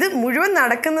 അപ്പൊ ഇത് മുഴുവൻ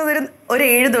നടക്കുന്നത് ഒരു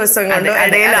 7 ദിവസം കൊണ്ട്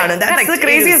ഇടയിലാണ്. That's the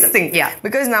craziest thing.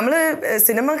 Because നമ്മള്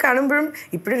സിനിമ കാണുമ്പോഴും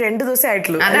ഇപ്പോഴും 2 ദിവസം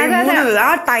ആയിട്ടുള്ളൂ. ആ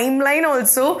ടൈം ലൈൻ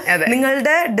ഓൾസോ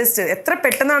നിങ്ങളുടെ ഡിസ്റ്റൻസ് എത്ര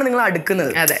പെട്ടെന്നാണ് നിങ്ങൾ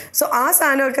അടുക്കുന്നത്. സോ ആ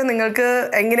സാധനമൊക്കെ നിങ്ങൾക്ക്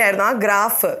എങ്ങനെയായിരുന്നു, ആ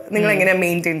ഗ്രാഫ് നിങ്ങൾ എങ്ങനെയാണ്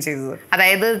മെയിൻറ്റെയിൻ ചെയ്തത്?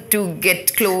 അതായത് ടു ഗെറ്റ്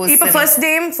ക്ലോസ്. ഇപ്പൊ ഫസ്റ്റ്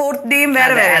ഡേയും 4th ഡേയും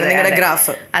വേറെ വേറെ നിങ്ങളുടെ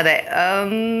ഗ്രാഫ്. അതെ,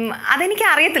 അതെനിക്ക്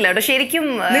അറിയത്തില്ല കേട്ടോ ശരിക്കും.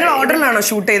 നിങ്ങൾ ഓർഡറിലാണോ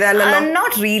ഷൂട്ട് ചെയ്തത്?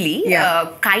 നോട്ട് റിയലി,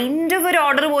 കൈൻഡ് ഓഫ് ഒരു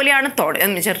ഓർഡർ പോലെയാണ്.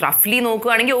 റഫ്ലി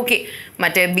നോക്കുകയാണെങ്കിൽ ഓക്കെ,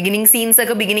 മറ്റേ ബിഗിനിങ് സീൻസ്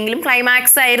ഒക്കെ ബിഗിനിങ്ങിലും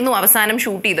ക്ലൈമാക്സ് ആയിരുന്നു അവസാനം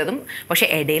ഷൂട്ട് ചെയ്തതും. പക്ഷെ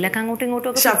ഇടയിലൊക്കെ അങ്ങോട്ടും ഇങ്ങോട്ടും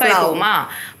ഒക്കെ പോകും.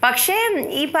 പക്ഷേ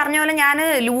ഈ പറഞ്ഞ പോലെ ഞാൻ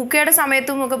ലൂക്കയുടെ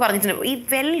സമയത്തും ഒക്കെ പറഞ്ഞിട്ടുണ്ട്, ഈ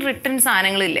വെൽ റിട്ടൺ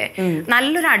സാധനങ്ങളില്ലേ,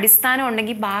 നല്ലൊരു അടിസ്ഥാനം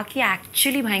ഉണ്ടെങ്കിൽ ബാക്കി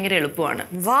ആക്ച്വലി ഭയങ്കര എളുപ്പമാണ്.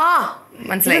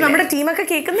 മനസ്സിലായി, നമ്മുടെ ടീമൊക്കെ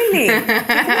കേൾക്കുന്നില്ലേ?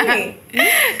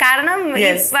 കാരണം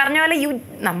പറഞ്ഞ പോലെ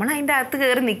നമ്മൾ അതിൻ്റെ അകത്ത്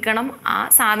കയറി നിൽക്കണം, ആ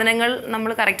സാധനങ്ങൾ നമ്മൾ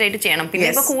കറക്റ്റ് ആയിട്ട് ചെയ്യണം. പിന്നെ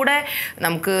ഇപ്പൊ കൂടെ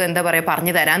നമുക്ക് എന്താ പറയാ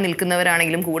പറഞ്ഞു തരാൻ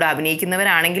നിൽക്കുന്നവരാണെങ്കിലും കൂടെ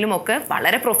അഭിനയിക്കുന്നവരാണെങ്കിലും ഒക്കെ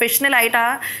വളരെ പ്രൊഫഷണൽ ആയിട്ട് ആ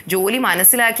ജോലി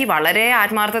മനസ്സിലാക്കി വളരെ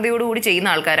ആത്മാർത്ഥതയോടുകൂടി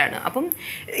ചെയ്യുന്ന ആൾക്കാരാണ്. അപ്പം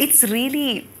ഇറ്റ്സ് റിയലി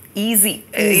ഈസി.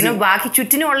 ബാക്കി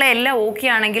ചുറ്റിനുള്ള എല്ലാം ഓക്കെ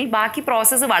ആണെങ്കിൽ ബാക്കി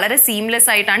പ്രോസസ്സ് വളരെ സീംലെസ്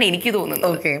ആയിട്ടാണ് എനിക്ക് തോന്നുന്നത്.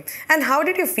 Okay. And how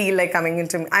did you feel like coming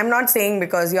into, I'm not saying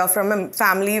because you're from a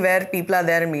family where people are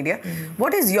there in media.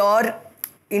 What is your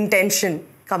intention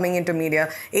coming into media?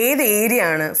 ഏത്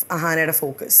area ആണ് അഹാനയുടെ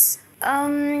focus?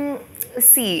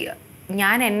 See,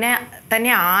 ഞാൻ എന്നെ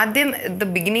തന്നെ ആദ്യം the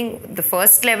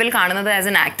first level കാണുന്നത് as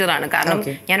an ആക്ടറാണ്. കാരണം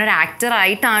ഞാനൊരു ആക്ടർ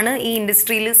ആയിട്ടാണ് ഈ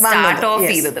ഇൻഡസ്ട്രിയിൽ സ്റ്റാർട്ട് ഓഫ്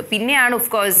ചെയ്തത്. പിന്നെയാണ്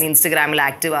ഓഫ് കോഴ്സ് ഇൻസ്റ്റഗ്രാമിൽ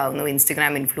ആക്റ്റീവ് ആവുന്നു,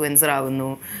 ഇൻസ്റ്റഗ്രാം ഇൻഫ്ലുവൻസർ ആവുന്നു,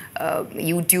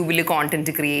 യൂട്യൂബിൽ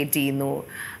കോണ്ടന്റ് ക്രിയേറ്റ് ചെയ്യുന്നു,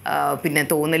 പിന്നെ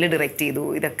തോന്നൽ ഡയറക്റ്റ് ചെയ്തു,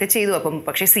 ഇതൊക്കെ ചെയ്തു. അപ്പം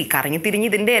പക്ഷേ കറങ്ങി തിരിഞ്ഞ്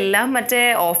ഇതിൻ്റെ എല്ലാം മറ്റേ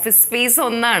ഓഫീസ് സ്പേസ്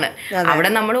ഒന്നാണ്. അവിടെ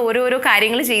നമ്മൾ ഓരോരോ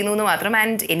കാര്യങ്ങൾ ചെയ്യുന്നു എന്ന് മാത്രം.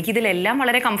 ആൻഡ് എനിക്കിതിലെല്ലാം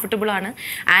വളരെ കംഫർട്ടബിൾ ആണ്.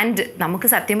 ആൻഡ് നമുക്ക്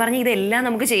സത്യം പറഞ്ഞാൽ ഇതെല്ലാം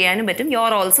നമുക്ക് ചെയ്യാനും പറ്റും. You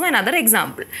are also another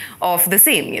example of the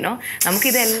same.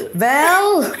 നമുക്കിതെല്ലാം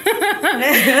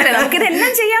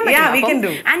ചെയ്യാൻ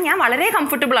പറ്റും. ആൻഡ് ഞാൻ വളരെ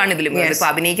കംഫർട്ടബിൾ ആണ് ഇതിലും. ഇപ്പോൾ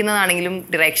അഭിനയിക്കുന്നതാണെങ്കിലും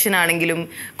ഡിറക്ഷൻ ആണെങ്കിലും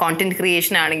കോണ്ടന്റ്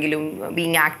ക്രിയേഷൻ ആണെങ്കിലും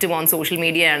being active on social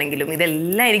media ആണെങ്കിലും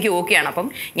ഇതെല്ലാം എനിക്ക് ഓക്കെയാണ്. അപ്പം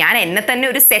ഞാൻ എന്നെ തന്നെ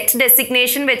ഒരു സെറ്റ്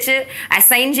ഡെസിഗ്നേഷൻ വെച്ച്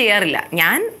അസൈൻ ചെയ്യാറില്ല.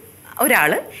 ഞാൻ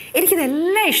ഒരാൾ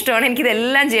എനിക്കിതെല്ലാം ഇഷ്ടമാണ്,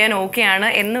 എനിക്കിതെല്ലാം ചെയ്യാൻ ഓക്കെയാണ്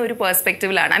എന്ന ഒരു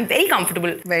പെർസ്പെക്റ്റീവിലാണ്. I am very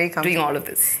comfortable doing all of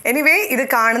this. Anyway ഇത്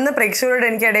കാണുന്ന പ്രേക്ഷകരോട്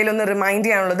എനിക്ക് ഇടയിൽ ഒന്ന് റിമൈൻഡ്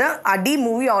ചെയ്യാനുള്ളത്, അടി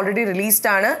മൂവി ഓൾറെഡി റിലീസ്ഡ്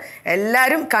ആണ്.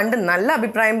 എല്ലാവരും കണ്ട് നല്ല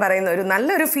അഭിപ്രായം പറയുന്ന ഒരു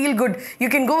നല്ലൊരു feel good. You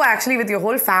can go actually with your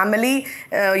whole family.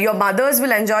 Your mother's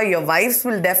will enjoy, your wives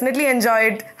will definitely enjoy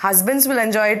it, husbands will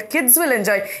enjoy it, kids will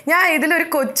enjoy. ഞാൻ ഇതിലൊരു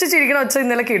കൊച്ചു ചിരിക്കണ ഒച്ച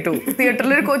ഇന്നലെ കേട്ടു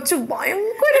തിയേറ്ററിൽ. ഒരു കൊച്ചു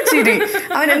ഭയങ്കര ചിരി.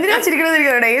 അവൻ എന്തിനാ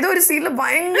ചിരിക്കണമെന്ന് ഏതോ ഒരു സീനിൽ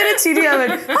ഭയങ്കര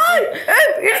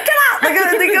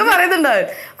പറയുന്നുണ്ടാവും.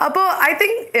 അപ്പോ ഐ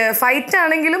തിങ്ക് ഫൈറ്റ്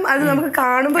ആണെങ്കിലും അത് നമുക്ക്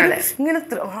കാണുമ്പോൾ ഇങ്ങനെ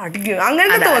അടിക്കും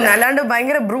അങ്ങനത്തെ തോന്നുന്നു. അല്ലാണ്ട്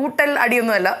ഭയങ്കര ബ്രൂട്ടൽ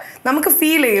അടിയൊന്നും അല്ല, നമുക്ക്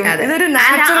ഫീൽ ചെയ്യും ഇതൊരു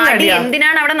നാച്ചുറൽ അടി.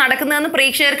 എന്തിനാണ് അവിടെ നടക്കുന്നതെന്ന്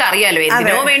പ്രേക്ഷകർക്ക് അറിയാലോ,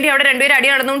 എന്തിനോ വേണ്ടി അവിടെ രണ്ടുപേരും അടി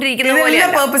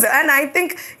നടന്നുകൊണ്ടിരിക്കുന്നത് പർപ്പസ്. ആൻഡ് ഐ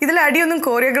തിങ്ക് ഇതിൽ അടിയൊന്നും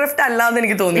കോറിയോഗ്രാഫ്ഡ് അല്ലാന്ന്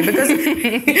എനിക്ക് തോന്നി. ബിക്കോസ്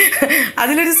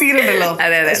അതിലൊരു സീൻ ഉണ്ടല്ലോ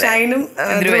ഷൈനും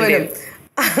ധ്രുവനും,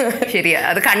 ശരിയാ,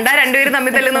 അത് കണ്ടാ രണ്ടുപേരും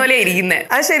തമ്മിൽ തല്ലുന്ന പോലെ ഇരിക്കുന്നേ.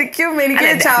 അത് ശരിക്കും എനിക്ക്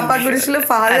ചാപ്പാക്കുരിശില്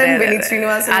ഫഹദ് വിനീത്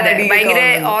ശ്രീനിവാസൻ ഭയങ്കര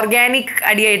ഓർഗാനിക്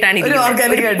അടിയായിട്ടാണ്,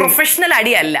 പ്രൊഫഷണൽ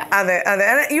അടിയല്ല. അതെ അതെ,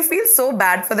 you feel so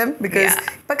bad for them because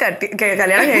ഇപ്പൊ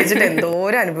കല്യാണം കഴിച്ചിട്ട്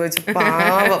എന്തോരം അനുഭവിച്ചു,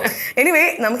 പാവം. എനിവേ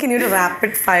നമുക്ക് ഇനി ഒരു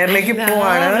റാപ്പിഡ് ഫയറിലേക്ക്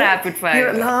പോവാണ്. റാപ്പിഡ് ഫയർ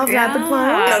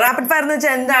എന്ന്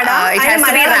വെച്ചാൽ എന്താണ്?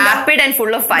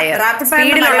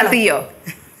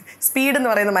 സ്പീഡ് എന്ന്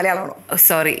പറയുന്നത് മലയാളമാണോ?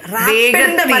 സോറി,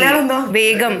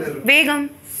 വേഗം.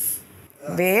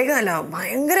 വേഗമല്ല,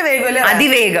 ഭയങ്കര വേഗമല്ലേ?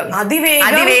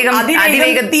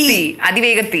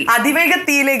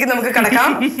 അതിവേഗത്തിയിലേക്ക് നമുക്ക് കടക്കാം.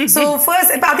 സോ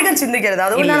ഫസ്റ്റ് ഇപ്പൊ അധികം ചിന്തിക്കരുത്,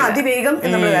 അതുകൊണ്ടാണ് അതിവേഗം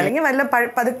എന്നുള്ളത്. അല്ലെങ്കിൽ വല്ല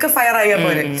പതുക്കെ ഫയർ ആയ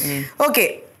പോലെ. Okay,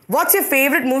 what's your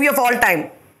favourite movie of all time?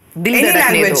 Any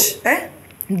language.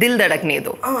 ദിൽ ധഡക്നെ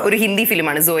ദോ, ഒരു ഹിന്ദി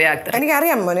ഫിലിമാണ്, സോയ അക്തർ.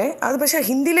 എനിക്കറിയാം മോനെ, അത് പക്ഷെ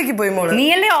ഹിന്ദിയിലേക്ക് പോയി മോള്.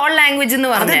 നീയല്ലേ ഓൾ ലാംഗ്വേജ് എന്ന്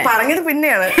പറഞ്ഞത്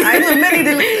പിന്നെയാണ്.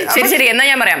 ശരി ശരി, എന്നാ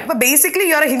ഞാൻ പറയാം. Basically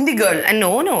you are A Hindi girl. No,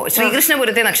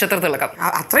 ശ്രീകൃഷ്ണപുരത്തെ നക്ഷത്ര തിളക്കം.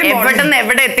 എവിടെന്ന്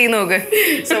എവിടെ എത്തി നോക്ക്.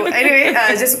 So anyway,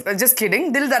 just kidding.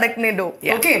 Dil ധഡക്നെ though.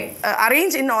 Okay,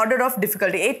 arrange in order of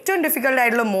difficulty. ഏറ്റവും ഡിഫിക്കൽട്ട്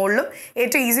ആയിട്ടുള്ള മുകളിലും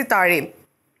ഏറ്റവും ഈസി താഴെയും.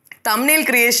 Thumbnail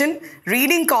creation,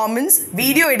 reading comments,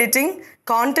 video editing,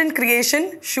 content creation,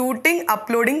 shooting,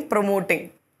 uploading, promoting.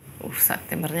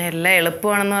 സത്യം പറഞ്ഞാൽ എല്ലാം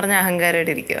എളുപ്പമാണെന്ന് പറഞ്ഞ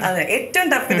അഹങ്കാരമായിട്ട് ഇരിക്കുക. ഏറ്റവും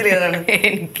ടഫ് ഇതിലാണ്.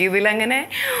 എനിക്കിതിൽ അങ്ങനെ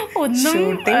ഒന്നും.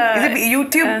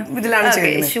 യൂട്യൂബ് ഇതിലാണ്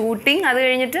ചെയ്യുന്നത്. ഷൂട്ടിംഗ്, അത്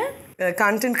കഴിഞ്ഞിട്ട്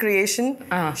content creation,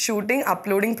 shooting,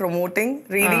 uploading, promoting,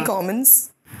 reading comments.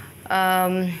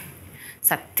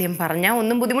 സത്യം പറഞ്ഞാൽ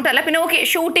ഒന്നും ബുദ്ധിമുട്ടല്ല. പിന്നെ ഓക്കെ,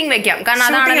 ഷൂട്ടിംഗ് വെക്കാം, കാരണം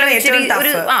അതാണല്ലോ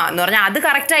എന്ന് പറഞ്ഞാൽ അത്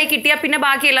കറക്റ്റ് ആയി കിട്ടിയാൽ പിന്നെ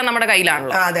ബാക്കിയെല്ലാം നമ്മുടെ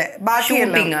കയ്യിലാണല്ലോ.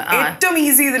 ഷൂട്ടിംഗ്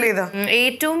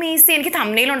ഏറ്റവും ഈസി എനിക്ക്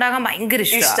തംബ്നെയിൽ ഉണ്ടാക്കാൻ ഭയങ്കര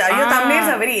ഇഷ്ടമാണ്.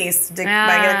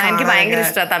 എനിക്ക് ഭയങ്കര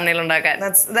ഇഷ്ടമാണ് തംബ്നെയിൽ ഉണ്ടാക്കാൻ.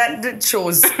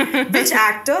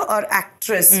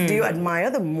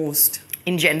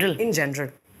 ഇൻ ജനറൽ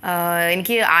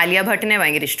എനിക്ക് ആലിയ ഭട്ടിനെ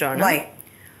ഭയങ്കര ഇഷ്ടമാണ്.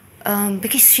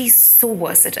 Because she's so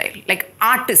versatile, like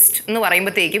artist എന്ന്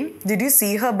പറയുമ്പോഴത്തേക്കും. Did you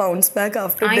see her bounce back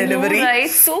after delivery? I know,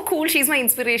 right? So cool. She's my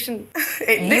inspiration.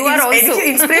 You are also.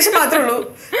 Inspiration മാത്രമേ ഉള്ളൂ,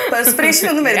 perspiration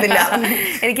ഒന്നും വരുന്നില്ല.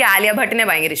 എനിക്ക് ആലിയ ഭട്ടിനെ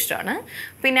ഭയങ്കര ഇഷ്ടമാണ്.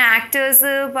 പിന്നെ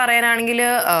ആക്ടേഴ്സ് പറയാനാണെങ്കിൽ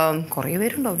കുറേ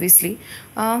പേരുണ്ട് obviously.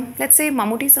 Let's say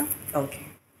Mammootty sir. Okay,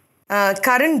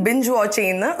 current ബിഞ്ച് watch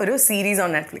ചെയ്യുന്ന ഒരു സീരീസ് ഓൺ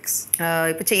നെറ്റ്ഫ്ലിക്സ്.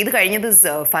 ഇപ്പൊ ചെയ്ത് കഴിഞ്ഞത്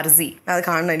ഫർസി. അത്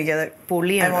കാണണം, എനിക്കത്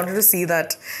പൊളിയാണ്. I wanted to see that.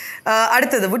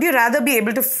 അടുത്തത്, would you rather be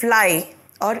able to fly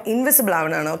or invisible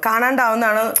ആവണാണോ?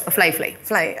 കാണാണ്ടാവുന്നതാണോ? Fly.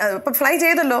 ഇപ്പൊ ഫ്ലൈ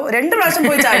ചെയ്തല്ലോ, 2 പ്രാവശ്യം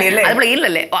പോയി ചാടിയല്ലേ? അത്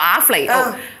പ്ലെയിനിലല്ലേ? ആ ഫ്ലൈ.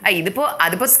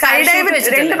 അതിപ്പോ സ്കൈ ഡൈവ്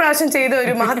 2 പ്രാവശ്യം ചെയ്ത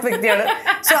ഒരു മഹത് വ്യക്തിയാണ്.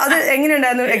 സോ അത്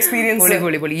എങ്ങനെയുണ്ടായിരുന്നു experience?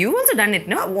 You also done it,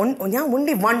 no? ഞാൻ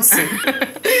only once.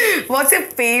 What's your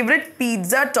favorite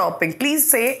pizza topping? Please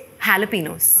say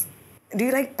jalapenos. Do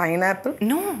you like pineapple?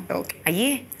 No. Okay.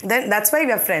 Aye. Then that's why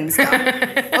we are friends now.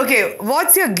 Okay,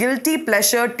 what's your guilty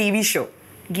pleasure TV show?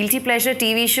 Guilty pleasure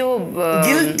TV show.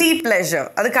 Guilty pleasure.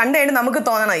 അത് കണ്ടുകഴിഞ്ഞ് നമുക്ക്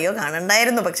തോന്നണം, അയ്യോ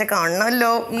കാണണ്ടായിരുന്നു, പക്ഷെ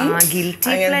കാണണമല്ലോ.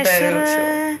 Guilty pleasure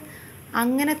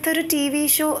അങ്ങനത്തെ ഒരു T V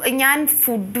show. ഞാൻ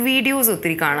food videos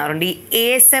ഒത്തിരി കാണാറുണ്ട്. ഈ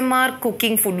ASMR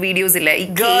കുക്കിംഗ് ഫുഡ് വീഡിയോസ് ഇല്ലേ, ഈ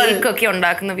കേക്ക് ഒക്കെ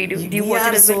ഉണ്ടാക്കുന്ന വീഡിയോ.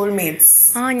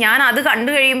 ഞാൻ അത് കണ്ടു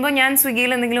കഴിയുമ്പോൾ ഞാൻ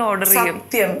സ്വിഗ്ഗിയിൽ എന്തെങ്കിലും ഓർഡർ ചെയ്യും.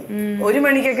 സത്യം, 1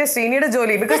 മണിക്കൊക്കെ ശ്രീനിയുടെ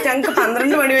ജോലി, ബിക്കോസ് ഞങ്ങൾക്ക്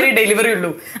 12 മണി വരെ ഡെലിവറി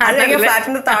ഉള്ളൂ.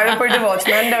 ഫ്ലാറ്റിന്റെ താഴെ പോയിട്ട്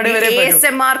വാച്ച്മാന്റെ അവിടെ വരെ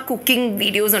ASMR കുക്കിംഗ്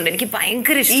വീഡിയോസ് ഉണ്ട്, എനിക്ക്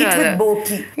ഭയങ്കര ഇഷ്ടമാണ്.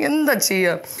 എന്താ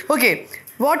ചെയ്യാ? Okay,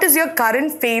 what is your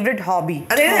current favorite hobby?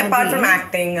 അതായത് apart from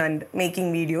acting and making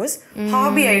videos,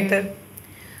 hobby ആയിട്ട്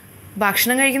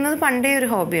ഭക്ഷണം കഴിക്കുന്നത് പണ്ടേ ഒരു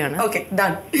ഹോബിയാണ്. Okay,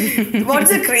 done.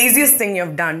 What's the craziest thing you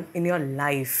have done in your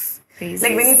life?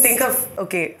 Like when you think of,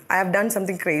 okay, I have done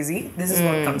something crazy, this is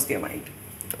what comes to your mind.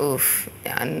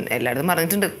 ഞാൻ എല്ലായിടത്തും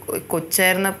പറഞ്ഞിട്ടുണ്ട്.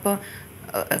 കൊച്ചായിരുന്നപ്പോൾ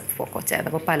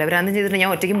പല ഭ്രാന്തം ചെയ്തിട്ട് ഞാൻ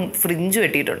ഒറ്റയ്ക്ക് ഫ്രിഞ്ച്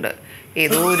വെട്ടിയിട്ടുണ്ട്.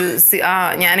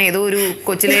 ഞാൻ ഏതോ ഒരു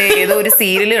കൊച്ചിലെ ഏതോ ഒരു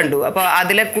സീരിയൽ കണ്ടു. അപ്പൊ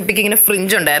അതിലെ കുട്ടിക്ക് ഇങ്ങനെ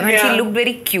ഫ്രിഞ്ച് ഉണ്ടായിരുന്നു. She look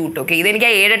very cute. Okay, ഇതെനിക്ക്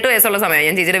 7-8 വയസ്സുള്ള സമയം,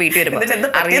 ഞാൻ ചേച്ചിയുടെ വീട്ടിൽ വരുമ്പോൾ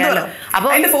അറിയാലോ. അപ്പൊ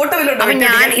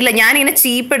ഞാനിങ്ങനെ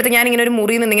ചീപ്പ് എടുത്ത് ഞാൻ ഇങ്ങനെ ഒരു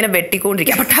മുറിയിൽ നിന്ന് ഇങ്ങനെ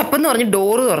വെട്ടിക്കൊണ്ടിരിക്കും. അപ്പൊ ടപ്പെന്ന് പറഞ്ഞ്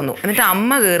ഡോറ് തുറന്നു. എന്നിട്ട്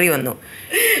അമ്മ കയറി വന്നു.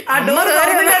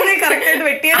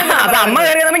 അപ്പൊ അമ്മ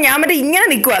കയറി വന്നപ്പോ ഞാൻ മറ്റേ ഇങ്ങനെ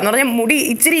നിൽക്കുക എന്ന് പറഞ്ഞാൽ മുടി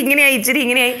ഇച്ചിരി ഇങ്ങനെയായി.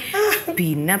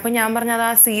 പിന്നെ അപ്പൊ ഞാൻ പറഞ്ഞ അത്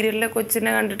ആ സീരിയലിലെ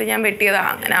കൊച്ചിനെ കണ്ടിട്ട് ഞാൻ വെട്ടിയതാ.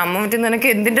 അങ്ങനെ അമ്മ മറ്റേ നിനക്ക്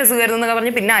എന്തിന്റെ സുഖമായിരുന്നു എന്നൊക്കെ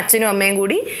പറഞ്ഞ് പിന്നെ അച്ഛനും അമ്മയും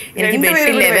കൂടി എനിക്ക്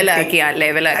വെട്ടി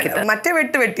ലെവലാക്കി. മറ്റേ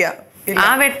വെട്ടിയ ആ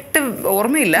വെട്ട്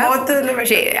ഓർമ്മയില്ല.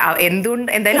 പക്ഷേ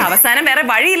എന്തായാലും അവസാനം വേറെ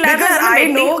വഴിയില്ലാതെ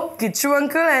Kichu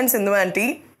uncle and Sindhu anti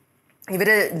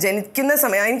ഇവര് ജനിക്കുന്ന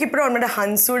സമയം എനിക്കിപ്പോഴും ഓർമ്മയുടെ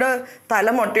ഹൻസുടെ തല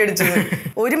മൊട്ടയടിച്ചത്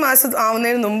 1 മാസം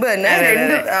ആവുന്നതിന് മുമ്പ് തന്നെ.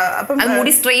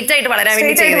 മുടി സ്ട്രെയിറ്റ് ആയിട്ട് വളരാൻ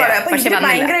വേണ്ടി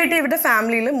ഭയങ്കരമായിട്ട് ഇവരുടെ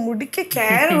ഫാമിലിയിൽ മുടിക്ക്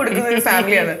കെയർ കൊടുക്കുന്ന ഒരു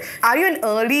ഫാമിലിയാണ്. Are you an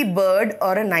early bird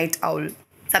or A night owl?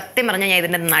 സത്യം പറഞ്ഞാൽ ഞാൻ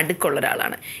ഇതിൻ്റെ നടുക്കുള്ള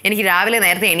ഒരാളാണ്. എനിക്ക് രാവിലെ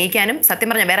നേരത്തെ എണീക്കാനും സത്യം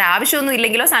പറഞ്ഞാൽ വേറെ ആവശ്യമൊന്നും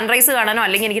ഇല്ലെങ്കിലോ സൺറൈസ് കാണാനോ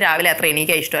അല്ലെങ്കിൽ എനിക്ക് രാവിലെ അത്ര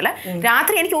എണീക്കാൻ ഇഷ്ടമല്ല.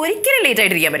 രാത്രി എനിക്ക് ഒരിക്കലും ലേറ്റ്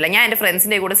ആയിട്ട് ഇരിക്കാൻ പറ്റില്ല. ഞാൻ എൻ്റെ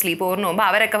ഫ്രണ്ട്സിൻ്റെ കൂടെ സ്ലീപ്പ് ഓവറിന് പോകുമ്പോൾ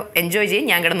അവരൊക്കെ എൻജോയ് ചെയ്യും,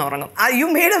 ഞാൻ കിടന്ന് ഉറങ്ങും.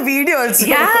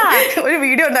 ഒരു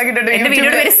വീഡിയോ ഉണ്ടാക്കിയിട്ടുണ്ട്. എൻ്റെ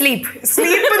വീഡിയോയുടെ പേര് സ്ലീപ്പ്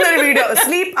എന്നൊരു വീഡിയോ.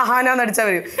 സ്ലീപ്പ് അഹാന നടിച്ചാൽ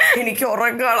വരും. എനിക്ക്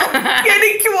ഉറങ്ങണം,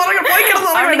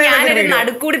 ഞാനൊരു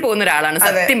നടുക്കൂടി പോകുന്ന ഒരാളാണ്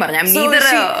സത്യം പറഞ്ഞാൽ.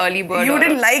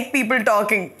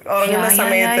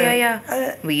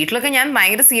 വീട്ടിലൊക്കെ ഞാൻ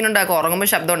ഭയങ്കര സീൻ ഉണ്ടാക്കും ഉറങ്ങുമ്പോൾ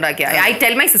ശബ്ദം ഉണ്ടാക്കിയ. I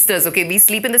tell my sisters okay V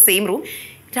sleep in the same room.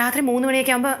 രാത്രി 3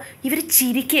 മണിയൊക്കെ ആകുമ്പോൾ ഇവർ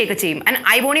ചിരിക്കുകയൊക്കെ ചെയ്യും. And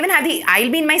I won't even have the I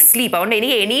will be in my sleep. അതുകൊണ്ട്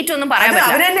എനിക്ക് എണീറ്റൊന്നും പറയാൻ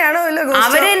പറ്റില്ല.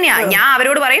 അവർ തന്നെയാ. ഞാൻ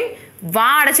അവരോട് പറയും വാ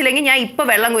അടച്ചില്ലെങ്കിൽ ഞാൻ ഇപ്പൊ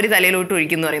വെള്ളം കോരി തലയിലോട്ട്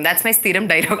ഒഴിക്കുന്നു പറയും. ദാറ്റ്സ് മൈ സ്ഥിരം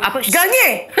ഡയലോഗ്.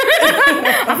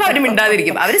 അപ്പൊ അവര്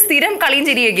മിണ്ടാതിരിക്കും. അവര് സ്ഥിരം കളിയും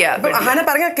ചിരിയൊക്കെയാ.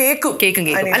 കേക്കും.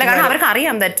 അല്ല കാരണം അവർക്ക്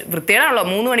അറിയാം ദാറ്റ് വൃത്തികേടാണല്ലോ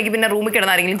 3 മണിക്ക് പിന്നെ റൂമിൽ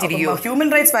കിടന്ന് ആരെങ്കിലും ചിരിക്കുമോ. ഹ്യൂമൻ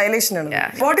റൈറ്റ്സ് വയലേഷൻ ആണ്.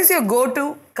 What is your go to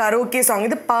karaoke song?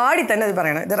 ഇത് പാടി തന്നെ അത്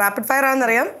പറയണം. ഇത് റാപ്പിഡ് ഫയർ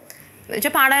ആണെന്നറിയാം.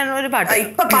 പാടാനുള്ള ഒരു പാട്ട്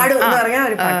ഇപ്പൊ പാടും പറയാൻ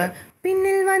ഒരു പാട്ട്.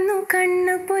 പിന്നിൽ വന്നു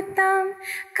കണ്ണു പൊത്താം,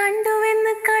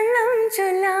 കണ്ടുവെന്ന് കള്ളം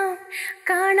ചൊല്ലാം,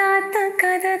 കാണാത്ത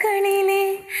കഥകളിലെ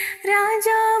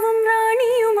രാജാവും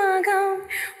റാണിയുമാകാം,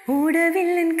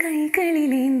 ഓടവില്ലൻ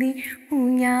കൈകളിലേന്തി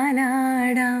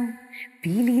ഊഞ്ഞാലാടാം,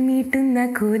 പീലി മീട്ടുന്ന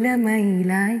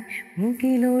കുലമയിലായി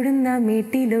മുകിലോടുന്ന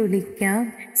മേട്ടിലൊളിക്കാം,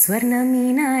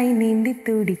 സ്വർണ്ണമീനായി നീന്തി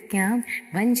തുടിക്കാം,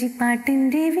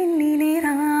 വഞ്ചിപ്പാട്ടിന്റെ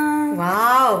വില്ലിലേറാം.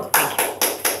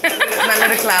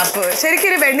 നല്ലൊരു ക്ലാപ്പ്. ശരിക്കും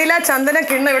ഒരു വെണ്ണില ചന്ദന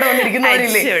കിണ്ണ ഇവിടെ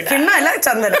വന്നിരിക്കുന്നവരില്ലേ? കിണ്ണ അല്ല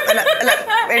ചന്ദനം, അല്ല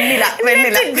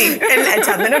വെണ്ണില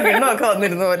ചന്ദന കിണ്ണ ഒക്കെ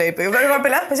വന്നിരുന്ന പോലെ ഇപ്പൊ ഇവിടെ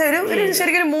കുഴപ്പമില്ല. പക്ഷെ ഒരു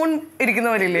ശരിക്കും മൂൺ ഇരിക്കുന്ന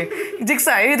പോലെ ഇല്ലേ? ജിക്സ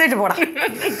എഴുതിട്ട് പോടാ,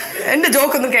 എന്റെ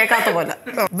ജോക്ക് ഒന്നും കേൾക്കാത്ത പോലെ.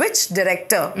 Which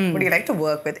director would you like to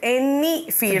work with? Any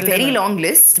field? Very long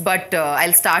list, but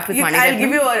I'll start with Mani Ratnam. I'll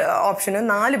give you an option.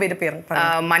 4 പേര് പേര്.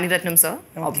 Mani Ratnam sir,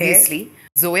 obviously.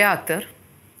 Zoya Akhtar.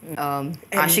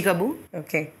 Ashik Abu.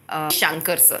 Okay.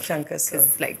 Shankar sir.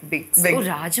 It's like big. Oh,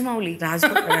 Rajamouli.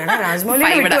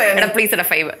 Please at a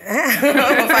 5.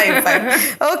 5.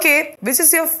 Okay. Which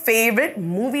is your favorite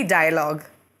movie dialogue?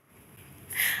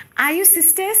 Are you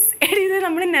sisters? ഇത്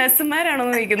നമ്മുടെ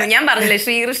നഴ്സുമാരാണോന്ന് ചോദിക്കുന്നത്. ഞാൻ പറഞ്ഞില്ലേ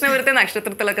ശ്രീകൃഷ്ണപുരത്തെ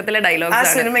നക്ഷത്രത്തിളക്കത്തിലെ dialogues ആണ്.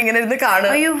 ആ cinema എങ്ങനെ ഇരുന്ന്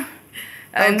കാണും? അയ്യോ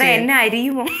എന്താ എന്നെ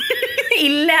അരിയുമോ?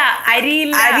 ഇല്ല,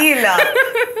 അരിയില്ല.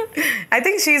 ഐ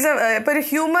തിങ്ക് ഷീസ് ഒരു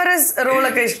ഹ്യൂമറസ് റോൾ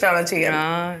ഒക്കെ ഇഷ്ടമാണോ ചെയ്യാൻ?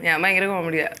 ഞാൻ ഭയങ്കര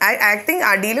കോമഡിയാ. ഐ തിങ്ക്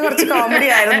അടിയിൽ കുറച്ച് കോമഡി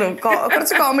ആയിരുന്നു.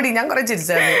 കുറച്ച് കോമഡി ഞാൻ കുറെ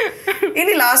ചിരിച്ചായിരുന്നു.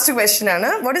 ഇനി ലാസ്റ്റ് ക്വസ്റ്റ്യൻ ആണ്.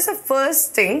 What is the first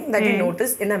thing that you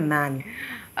notice in a man?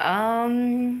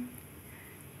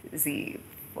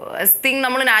 First thing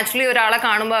നമ്മൾ നാച്ചുറലി ഒരാളെ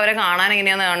കാണുമ്പോൾ അവരെ കാണാൻ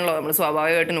എങ്ങനെയാണെന്നാണല്ലോ നമ്മൾ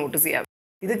സ്വാഭാവികമായിട്ട് നോട്ടീസ് ചെയ്യാം.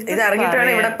 ഇത് ഇറങ്ങിയിട്ടാണ്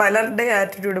ഇവിടെ പലരുടെ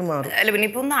ആറ്റിറ്റ്യൂഡ് മാറും. അല്ല പിന്നെ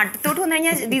ഇപ്പൊ ഒന്ന് അടുത്തോട്ട് വന്നു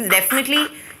കഴിഞ്ഞാൽ ഡെഫിനറ്റ്ലി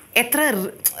എത്ര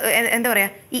എന്താ പറയാ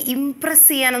ഈ ഇംപ്രസ്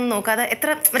ചെയ്യാനൊന്നും നോക്കാതെ എത്ര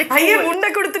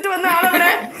കൊടുത്തിട്ട് വന്ന ആളവിടെ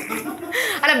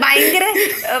അല്ല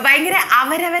ഭയങ്കര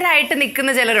അവരവരായിട്ട് നിൽക്കുന്ന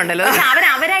ചിലരുണ്ടല്ലോ.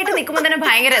 അവരായിട്ട് നിൽക്കുമ്പോൾ തന്നെ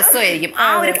ഭയങ്കര രസമായിരിക്കും. ആ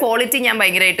ഒരു ക്വാളിറ്റി ഞാൻ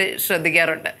ഭയങ്കരമായിട്ട്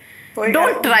ശ്രദ്ധിക്കാറുണ്ട്.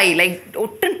 ഡോണ്ട് ട്രൈ ലൈക്ക്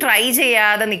ഒട്ടും ട്രൈ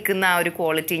ചെയ്യാതെ നിൽക്കുന്ന ആ ഒരു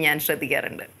ക്വാളിറ്റി ഞാൻ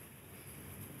ശ്രദ്ധിക്കാറുണ്ട്.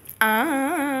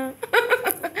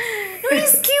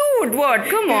 It's cute. What?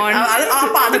 Come on.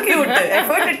 അത് ക്യൂട്ട്.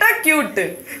 എഫേർട്ട് ഇട്ടാ ക്യൂട്ട്.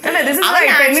 അല്ല ദിസ് ഇസ്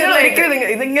റൈറ്റ്. പെണ്ണുങ്ങൾ ഒരിക്കലും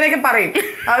ഇതിങ്ങനെയൊക്കെ പറയും.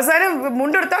 അവസാനം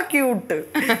മുണ്ടെടുത്താ ക്യൂട്ട്.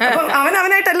 അപ്പം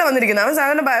അവനായിട്ടല്ല വന്നിരിക്കുന്നത്. അവൻ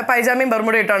സാധാരണ പൈജാമയും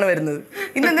ബർമുഡയും ഇട്ടാണ് വരുന്നത്.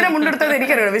 ഇന്നെന്തിനാ മുണ്ടെടുത്തത്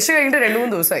എനിക്കറിയാം. വിഷു കഴിഞ്ഞിട്ട്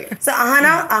 2-3 ദിവസമായി. സോ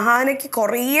അഹാനയ്ക്ക്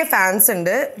കുറേ ഫാൻസ്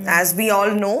ഉണ്ട്. ആസ് വി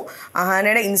ഓൾ നോ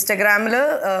അഹാനയുടെ ഇൻസ്റ്റഗ്രാമിൽ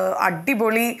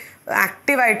അടിപൊളി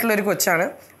ആക്റ്റീവ് ആയിട്ടുള്ള ഒരു കൊച്ചാണ്.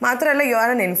 മാത്രമല്ല യു ആർ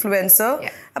ആൻ ഇൻഫ്ലുവൻസർ.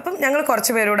 അപ്പം ഞങ്ങൾ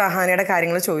കുറച്ച് പേരോട് അഹാനയുടെ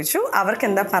കാര്യങ്ങൾ ചോദിച്ചു. അവർക്ക്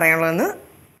എന്താ പറയാനുള്ളതെന്ന്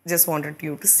just wanted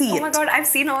you to see it. Oh my god, I've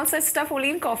seen all such stuff only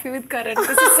in Coffee with Karan.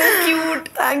 This is so cute.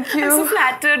 Thank you. I'm so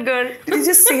flattered, girl. Did you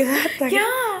just say that?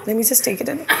 Yeah. Let me just take it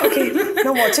in. Okay.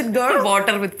 Now watch it, girl.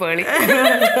 Water with Pearle.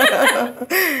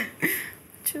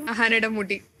 Ahaanയുടെ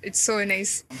മുടി. It's so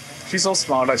nice. She's so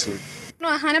smart actually. No,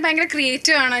 Ahaana ഭയങ്കര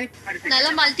creative ആണ്. നല്ല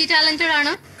multi talented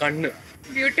ആണ്. കണ്ണ്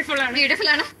beautiful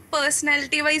ആണ്.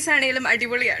 Personality vice ആണെങ്കിലും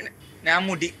അടിപൊളിയാണ്. ഞാൻ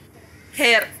മുടി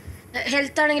ഹെയർ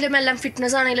ഹെൽത്ത് ആണെങ്കിലും എല്ലാം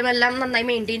ഫിറ്റ്നസ് ആണെങ്കിലും എല്ലാം നന്നായി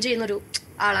മെയിൻറ്റെയിൻ ചെയ്യുന്ന ഒരു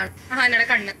ആളാണ്. അഹാനയുടെ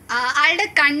കണ്ണ്. ആളുടെ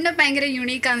കണ്ണ് ഭയങ്കര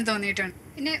യുണീക്ക് ആണെന്ന് തോന്നിയിട്ടുണ്ട്.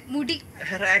 പിന്നെ മുടി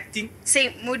ആക്ടിങ്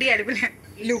സെയിം മുടി അടിപൊളിയാണ്.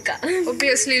 ലൂക്ക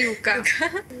ഒബ്വിയസ്ലി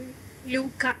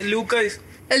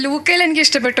ലൂക്കയിൽ എനിക്ക്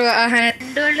ഇഷ്ടപ്പെട്ടു.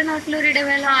 രണ്ടുപേരുടെ നാട്ടിലൊരു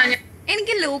ഇടവേള.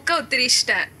 എനിക്ക് ലൂക്ക ഒത്തിരി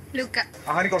ഇഷ്ടമാണ്. ലൂക്ക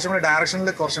അഹാനി കുറച്ചും കൂടെ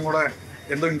ഡയറക്ഷനിൽ കുറച്ചും കൂടെ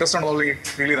എന്തോ ഇൻട്രസ്റ്റ് ആണ്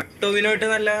ഫീൽ ചെയ്തത്. ടോവിനോട്ട്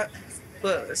നല്ല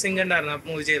സിംഗ് ഉണ്ടായിരുന്നു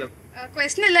മൂവി ചെയ്തത്.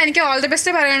 ക്വസ്റ്റ്യൻ ഇല്ല, എനിക്ക് ഓൾ ദി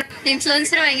ബെസ്റ്റ് പറയണം.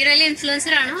 ഇൻഫ്ലുവൻസർ ഭയങ്കര വലിയ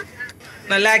ഇൻഫ്ലുവൻസർ ആണ്.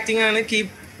 നല്ല ആക്ടിംഗ് ആണ്.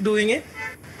 Keep doing.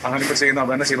 അഹാനി ഇപ്പോൾ ചെയ്യുന്ന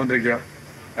അത് തന്നെ ചെയ്തുകൊണ്ടിരിക്കുക.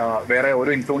 വേറെ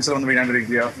ഓരോ ഇൻഫ്ലുവൻസർ ഒന്നും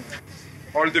വീഴാണ്ടിരിക്കുക.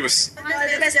 All the best.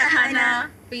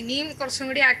 പിന്നെയും കുറച്ചും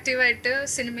കൂടി ആക്റ്റീവായിട്ട്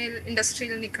സിനിമയിൽ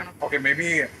ഇൻഡസ്ട്രിയിൽ നിൽക്കണം. Okay, may be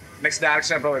next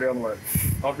direction എപ്പോൾ വരിക എന്നുള്ളത്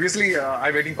obviously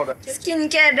I'm waiting for that. Skin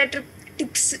കെയറിന്റെ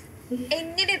tips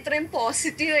എങ്ങനെ ഇത്രയും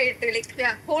പോസിറ്റീവ് ആയിട്ട്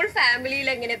ലൈക്ക് ഹോൾ ഫാമിലിയിൽ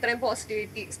എങ്ങനെ ഇത്രയും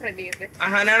പോസിറ്റിവിറ്റി സ്പ്രെഡ് ചെയ്തത്?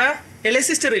 അഹാനയുടെ ഇളയ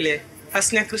സിസ്റ്റർ ഇല്ലേ,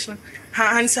 Aahna Krishna,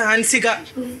 Hansika,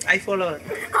 I follow her.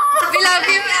 We love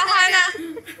you, Ahaana.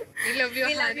 We love you,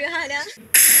 Ahaana.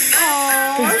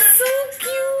 Oh, so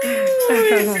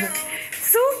cute.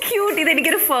 So cute. ഇത്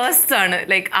എനിക്കൊരു ഫസ്റ്റ് ആണ്,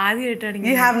 ലൈക്ക് ആദ്യമായിട്ടാണ്.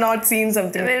 You have not seen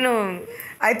something. No.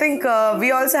 I think we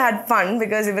also had fun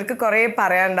because ഇവർക്ക് കുറെ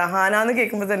പറയാനുണ്ട്. അഹാന എന്ന്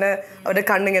കേൾക്കുമ്പോൾ തന്നെ അവരുടെ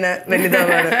കണ്ണിങ്ങനെ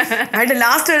വലുതാണ്. അതിന്റെ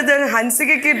ലാസ്റ്റ് എടുത്ത്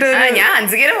ഹൻസികയ്ക്ക് ഇട്ട്, ഞാൻ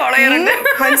ഹൻസികയെ ഫോളോ ചെയ്യാറുണ്ട്.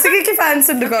 ഹൻസികയ്ക്ക് ഫാൻസ്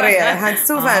ഉണ്ട് കുറെ,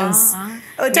 ഹൻസു ഫാൻസ്.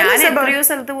 ഞാൻ എത്രയോ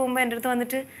സ്ഥലത്ത് പോകുമ്പോ എന്റെ അടുത്ത്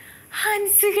വന്നിട്ട്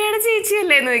ഹൻസികയുടെ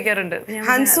ചേച്ചിയല്ലേ എന്ന് ചോദിക്കാറുണ്ട്.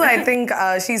 Hansu, I think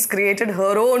she's created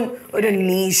her own ഒരു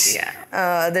niche.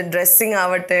 The dressing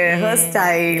ആവട്ടെ, her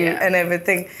style and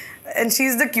everything. And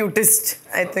she's the cutest,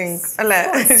 I think.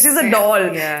 She's a doll.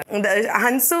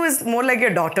 Hansu is more like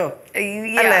your daughter.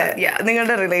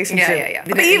 നിങ്ങളുടെ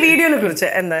റിലേഷൻഷിപ്പ്. ഈ വീഡിയോനെ കുറിച്ച്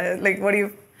എന്താ, like what do you?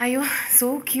 അയ്യോ, so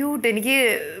cute. എനിക്ക്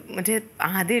മറ്റേ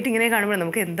ആദ്യമായിട്ട് ഇങ്ങനെ കാണുമ്പോൾ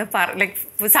നമുക്ക് എന്താ ലൈക്ക്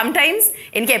സംടൈംസ്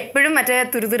എനിക്ക് എപ്പോഴും മറ്റേ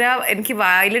തുരുതുര എനിക്ക്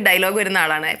വായിൽ ഡയലോഗ് വരുന്ന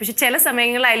ആളാണ്. പക്ഷെ ചില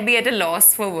സമയങ്ങളിൽ I will be at A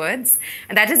loss four words.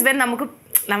 That is when നമുക്ക്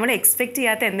നമ്മൾ എക്സ്പെക്ട്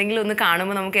ചെയ്യാത്ത എന്തെങ്കിലും ഒന്ന്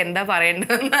കാണുമ്പോൾ നമുക്ക് എന്താ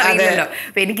പറയേണ്ടതെന്ന് അറിയില്ലല്ലോ.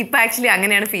 അപ്പോൾ എനിക്കിപ്പോൾ ആക്ച്വലി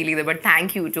അങ്ങനെയാണ് ഫീൽ ചെയ്തത്. But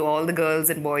thank you to all the girls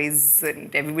and boys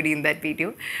and everybody in that video.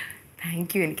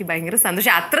 Thank you. എനിക്ക് ഭയങ്കര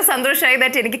സന്തോഷം. അത്ര സന്തോഷമായി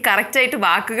ദാറ്റ് എനിക്ക് കറക്റ്റ് ആയിട്ട്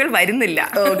വാക്കുകൾ വരുന്നില്ല.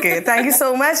 Okay, thank you so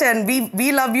much and we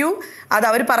love you. അത്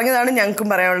അവർ പറഞ്ഞതാണ് ഞങ്ങൾക്കും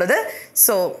പറയാനുള്ളത്.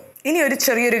 സോ ഇനി ഒരു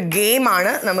ചെറിയൊരു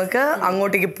ഗെയിമാണ്, നമുക്ക്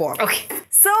അങ്ങോട്ടേക്ക് പോവാം. ഓക്കെ,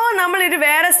 സോ നമ്മളൊരു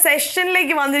വേറെ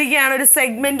സെഷനിലേക്ക് വന്നിരിക്കുകയാണ്, ഒരു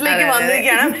സെഗ്മെന്റിലേക്ക്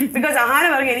വന്നിരിക്കുകയാണ്. ബിക്കോസ് അഹാന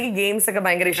പറഞ്ഞു എനിക്ക് ഗെയിംസ് ഒക്കെ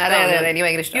ഭയങ്കര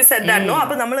ഇഷ്ടമാണ്.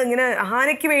 അപ്പൊ നമ്മൾ ഇങ്ങനെ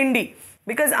അഹാനയ്ക്ക് വേണ്ടി,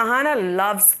 ബിക്കോസ് അഹാന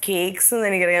ലവ്സ് കേക്സ് എന്ന്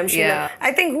എനിക്കറിയാം.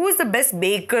 I think who is the best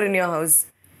Baker in your house?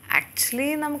 Actually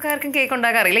നമുക്ക് ആർക്കും കേക്ക്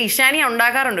ഉണ്ടാക്കാറില്ല. ഇഷാനി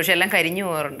ഉണ്ടാക്കാറുണ്ട്, പക്ഷെ എല്ലാം കരിഞ്ഞു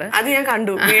പോകാറുണ്ട്. അത് ഞാൻ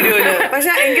കണ്ടു വീഡിയോയില്.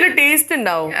 പക്ഷെ എങ്കിലും ടേസ്റ്റ്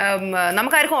ഉണ്ടാവും.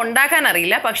 നമുക്കാർക്കും ഉണ്ടാക്കാൻ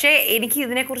അറിയില്ല, പക്ഷേ എനിക്ക്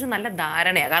ഇതിനെക്കുറിച്ച് നല്ല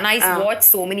ധാരണയാണ്. കാരണം I watch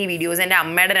so many videos. എൻ്റെ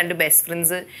അമ്മയുടെ 2 ബെസ്റ്റ്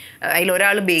ഫ്രണ്ട്സ്, അതിൽ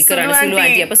ഒരാൾ ബേക്കറാണ്, സുലു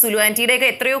ആന്റി. അപ്പൊ സുലു ആന്റിയുടെ ഒക്കെ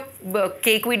എത്രയോ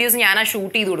കേക്ക് വീഡിയോസ് ഞാൻ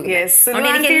ഷൂട്ട് ചെയ്ത് കൊടുക്കും.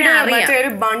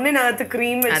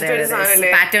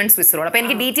 Pattern Swiss role. അപ്പൊ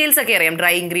എനിക്ക് ഡീറ്റെയിൽസ് ഒക്കെ അറിയാം,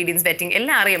 ഡ്രൈ ഇൻഗ്രീഡിയൻസ്, വെറ്റിംഗ്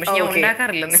എല്ലാം അറിയാം, പക്ഷെ ഞാൻ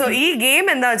ഉണ്ടാക്കാറില്ല. സോ ഈ ഗെയിം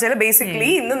എന്താ വെച്ചാൽ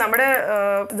ബേസിക്കലി ഇന്ന് നമ്മുടെ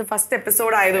ഫസ്റ്റ്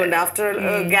എപ്പിസോഡ് ആയതുകൊണ്ട്, ആഫ്റ്റർ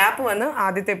ഗ്യാപ്പ് വന്ന്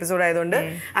ആദ്യത്തെ എപ്പിസോഡ് ആയതുകൊണ്ട്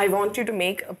I want you to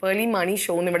make Pearle Maaney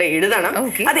Show ഇവിടെ എഴുതണം.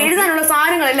 അത് എഴുതാനുള്ള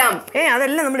സാധനങ്ങളെല്ലാം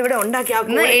അതെല്ലാം നമ്മൾ ഇവിടെ ഉണ്ടാക്കി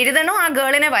എഴുതണോ, ആ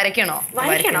ഗേളിനെ വരയ്ക്കണോ?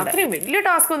 അത്രയും വലിയ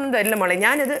ടാസ്ക് ഒന്നും തരില്ല മോളെ,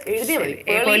 ഞാനത് എഴുതിയാൽ മതി.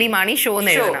 Pearle Maaney Show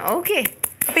എഴുതണം. ഓക്കെ,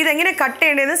 അപ്പൊ ഇതെങ്ങനെ കട്ട്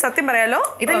ചെയ്യേണ്ടത് സത്യം പറയാലോ.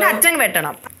 ഇതിന്റെ അറ്റം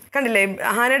വെട്ടണം. കണ്ടില്ലേ,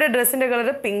 അഹാനയുടെ ഡ്രസ്സിന്റെ കളർ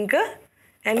പിങ്ക്,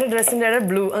 എന്റെ ഡ്രസ്സിന്റെ കളർ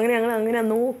ബ്ലൂ. അങ്ങനെ ഞങ്ങൾ അങ്ങനെ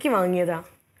നോക്കി വാങ്ങിയതാ.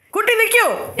 കുട്ടി നിൽക്കോ?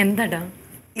 എന്താടാ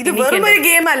ഇത് വെറും ഒരു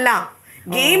ഗെയിം അല്ല,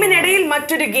 ഗെയിമിനിടയിൽ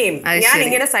മറ്റൊരു ഗെയിം. ഞാൻ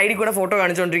ഇങ്ങനെ സൈഡിൽ കൂടെ ഫോട്ടോ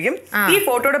കാണിച്ചോണ്ടിരിക്കും. ഈ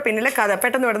ഫോട്ടോയുടെ പിന്നിലെ കഥ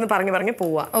പെട്ടെന്ന് പെട്ടെന്ന് പറഞ്ഞു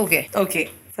പോവാ. Okay,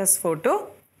 first photo.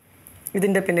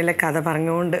 ഇതിന്റെ പിന്നിലെ കഥ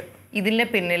പറഞ്ഞുകൊണ്ട്, ഇതിന്റെ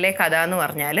പിന്നിലെ കഥ എന്ന്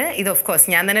പറഞ്ഞാല്, ഇത് ഓഫ് കോഴ്സ്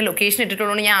ഞാൻ തന്നെ ലൊക്കേഷൻ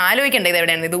ഇട്ടിട്ടുള്ളതുകൊണ്ട് ഞാൻ ആലോചിക്കേണ്ടത് ഇത്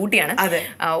എവിടെയാണ്. ഇത് ഊട്ടിയാണ്.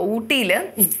 ഊട്ടിയില്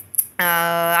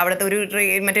അവിടുത്തെ ഒരു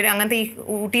ട്രെയിൻ, മറ്റൊരു അങ്ങനത്തെ ഈ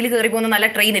ഊട്ടിയിൽ കയറി പോകുന്ന നല്ല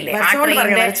ട്രെയിൻ ഇല്ലേ, ആ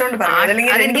ട്രെയിനിന്റെ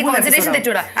അതെനിക്ക് കോൺസെൻട്രേഷൻ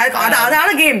തെറ്റൂടാ.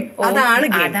 അതാണ് ഗെയിം.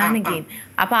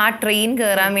 അപ്പൊ ആ ട്രെയിൻ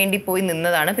കയറാൻ വേണ്ടി പോയി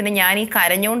നിന്നതാണ്. പിന്നെ ഞാൻ ഈ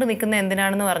കരഞ്ഞോണ്ട് നിൽക്കുന്ന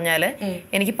എന്തിനാണെന്ന് പറഞ്ഞാല്,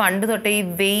 എനിക്ക് പണ്ട് തൊട്ടേ ഈ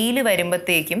വെയില്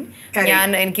വരുമ്പോഴത്തേക്കും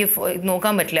എനിക്ക്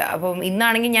നോക്കാൻ പറ്റില്ല. അപ്പം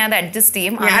ഇന്നാണെങ്കിൽ ഞാൻ അത് അഡ്ജസ്റ്റ്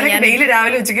ചെയ്യും.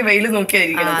 രാവിലെ ഉച്ചയ്ക്ക് വെയിൽ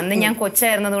നോക്കിയായിരിക്കും. അന്ന് ഞാൻ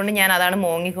കൊച്ചായിരുന്നത് കൊണ്ട് ഞാൻ അതാണ്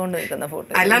മോങ്ങിക്കൊണ്ട് നിൽക്കുന്ന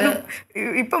ഫോട്ടോ.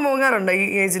 ഇപ്പൊ മോങ്ങാറുണ്ടോ ഈ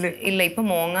ഏജില്? ഇല്ല, ഇപ്പൊ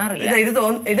മോങ്ങാറില്ല.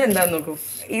 ഇതെന്താന്ന് നോക്കൂ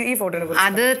ഈ ഫോട്ടോ.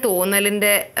 അത്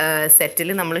തോന്നലിന്റെ സെറ്റിൽ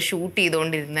നമ്മൾ ഷൂട്ട്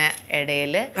ചെയ്തോണ്ടിരുന്ന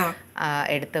ഇടയില്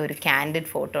എടുത്ത ഒരു കാൻഡിഡ്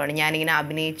ഫോട്ടോ ആണ്. ഞാനിങ്ങനെ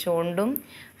അഭിനയിച്ചോണ്ടും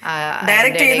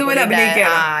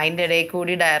അതിന്റെ ഇടയിൽ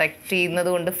കൂടി ഡയറക്ട് ചെയ്യുന്നത്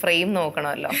കൊണ്ട് ഫ്രെയിം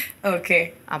നോക്കണമല്ലോ.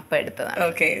 അപ്പൊ എടുത്തതാണ്.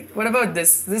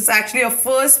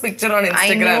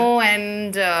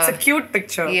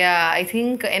 ഐ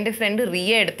തിങ്ക് എന്റെ ഫ്രണ്ട്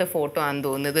റിയ എടുത്ത ഫോട്ടോ ആണെന്ന്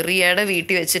തോന്നുന്നത്. റിയയുടെ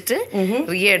വീട്ടിൽ വെച്ചിട്ട്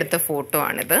റിയ എടുത്ത ഫോട്ടോ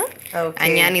ആണിത്.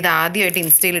 ഞാൻ ഇത് ആദ്യമായിട്ട്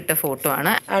ഇൻസ്റ്റയിൽ ഇട്ട ഫോട്ടോ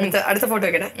ആണ്. അടുത്ത ഫോട്ടോ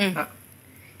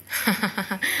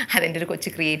അതെന്റെ ഒരു കൊച്ചു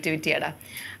ക്രിയേറ്റിവിറ്റിയാടാ.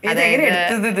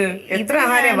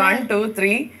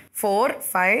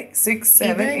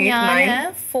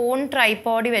 ഫോൺ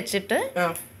ട്രൈപോഡിൽ വെച്ചിട്ട്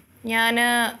ഞാൻ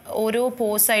ഓരോ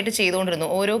പോസായിട്ട് ചെയ്തോണ്ടിരുന്നു.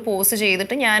 ഓരോ പോസ്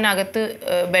ചെയ്തിട്ട് ഞാൻ അകത്ത്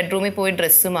ബെഡ്റൂമിൽ പോയി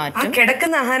ഡ്രസ്സ് മാറ്റും.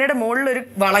 കിടക്കുന്ന അഹാനയുടെ മുകളിൽ ഒരു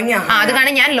വളഞ്ഞ, അത്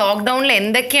കാരണം ഞാൻ ലോക്ക്ഡൌണിൽ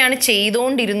എന്തൊക്കെയാണ്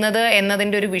ചെയ്തോണ്ടിരുന്നത്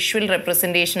എന്നതിന്റെ ഒരു വിഷ്വൽ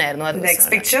റെപ്രസെന്റേഷൻ ആയിരുന്നു അത്.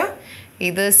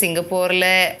 ഇത്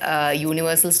സിംഗപ്പൂരിലെ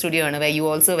യൂണിവേഴ്സൽ സ്റ്റുഡിയോ ആണ്. You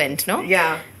also went no?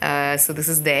 So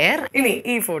this is there. ഇനി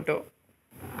ഈ ഫോട്ടോ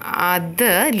അത്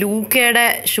ലൂക്കയുടെ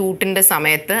ഷൂട്ടിന്റെ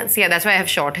സമയത്ത്, that's why I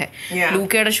have shot hair.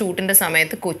 ലൂക്കയുടെ ഷൂട്ടിന്റെ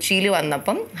സമയത്ത് കൊച്ചിയിൽ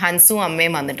വന്നപ്പം ഹൻസും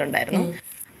അമ്മയും വന്നിട്ടുണ്ടായിരുന്നു.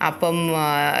 അപ്പം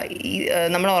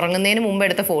നമ്മൾ ഉറങ്ങുന്നതിന് മുമ്പ്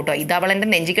എടുത്ത ഫോട്ടോ. ഇത് അവൾ എൻ്റെ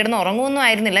നെഞ്ചി കിടന്ന് ഉറങ്ങുമൊന്നും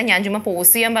ആയിരുന്നില്ല, ഞാൻ ചുമ്മാ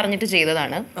പോസ്റ്റ് ചെയ്യാൻ പറഞ്ഞിട്ട്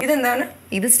ചെയ്തതാണ്. ഇതെന്താണ്?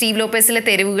 ഇത് സ്റ്റീവ് ലോപ്പസിലെ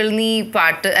തെരുവുകൾ നീ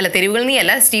പാട്ട് അല്ല, തെരുവുകൾ നീ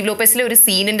അല്ല, സ്റ്റീവ് ലോപ്പസിലെ ഒരു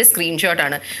സീനിന്റെ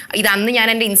സ്ക്രീൻഷോട്ടാണ്. ഇത് അന്ന് ഞാൻ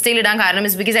എൻ്റെ ഇൻസ്റ്റയിൽ ഇടാൻ കാരണം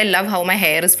is because I love how my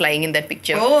hair is flying in that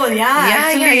picture.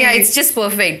 It's just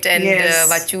perfect and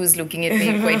വച്ചു is looking at me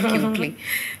quite ക്യൂട്ട്ലി.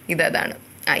 ഇതാണ്.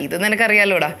 ഇത്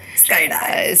നിനക്കറിയാലോടാ,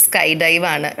 സ്കൈ ഡൈവ്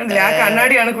ആണ്.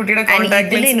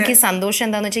 ഇതിൽ എനിക്ക് സന്തോഷം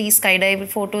എന്താന്ന് വെച്ചാൽ ഈ സ്കൈ ഡൈവ്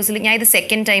ഫോട്ടോസിൽ ഞാൻ ഇത്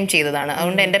സെക്കൻഡ് ടൈം ചെയ്തതാണ്.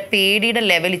 അതുകൊണ്ട് എന്റെ പേടിയുടെ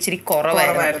ലെവൽ ഇച്ചിരി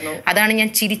കുറവായിരുന്നു. അതാണ്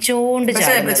ഞാൻ ചിരിച്ചോണ്ട്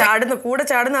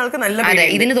ചാടുന്നത്. അതെ,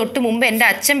 ഇതിന് തൊട്ട് മുമ്പ് എന്റെ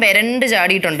അച്ഛൻ വരണ്ട്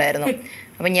ചാടിയിട്ടുണ്ടായിരുന്നു.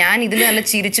 അപ്പൊ ഞാൻ ഇതിൽ നല്ല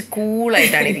ചിരിച്ച്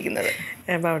കൂളായിട്ടാണ് ഇരിക്കുന്നത്.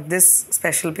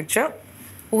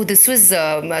 Oh, this was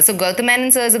so Gautam Menon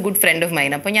sir is a good friend of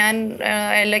mine. അപ്പോൾ ഞാൻ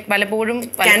like പലപ്പോഴും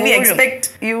Can we expect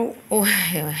you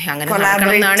അങ്ങനെ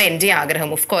നടക്കണമെന്നാണ് എൻ്റെ ആഗ്രഹം.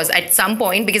 Of course at some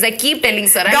point because I keep telling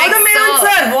sir, Gautam Menon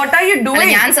sir, what are you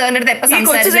doing? ഞാൻ സാറിന്റെ അടുത്ത് എപ്പോൾ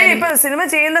സംസാരിച്ചാലും ഇപ്പോൾ സിനിമ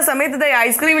ചെയ്യുന്ന സമയത്ത്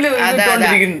ഐസ്ക്രീമിൽ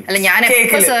ഇട്ടുകൊണ്ടിരിക്കുന്നു. അല്ല, ഞാൻ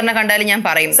എപ്പോൾ സാറിനെ കണ്ടാലും ഞാൻ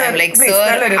പറയും like sir,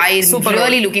 I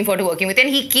really looking forward to working with you.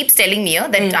 And he keeps telling me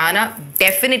that Aana,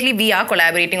 definitely we are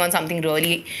collaborating on something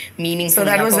really meaningful. So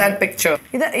that was that picture.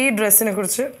 ഇത് ഈ ഡ്രസ്സിനെ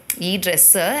കുറിച്ച്. ഈ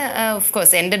ഡ്രസ്സ് ഓഫ്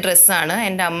കോഴ്സ് എൻ്റെ ഡ്രസ്സാണ്.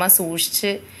 എൻ്റെ അമ്മ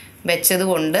സൂക്ഷിച്ച് വെച്ചത്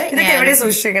കൊണ്ട്. ഇതൊക്കെ എവിടെ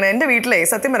സൂക്ഷിക്കണം? എൻ്റെ വീട്ടിലെ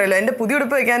സത്യം പറയല്ലോ, എൻ്റെ പുതിയ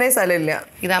ഉടുപ്പ് വെക്കാനേ സ്ഥലമില്ല.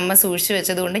 ഇത് അമ്മ സൂക്ഷിച്ച്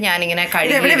വെച്ചത് കൊണ്ട് ഞാനിങ്ങനെ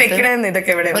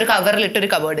ഒരു കവറിലിട്ട് ഒരു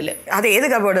കബോർഡില്. അത് ഏത്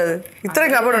കബോർഡ്? ഇത്ര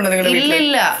കബോർഡ് ഉണ്ടോ നിങ്ങളുടെ?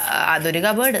 ഇല്ല, അതൊരു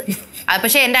കബോർഡ്.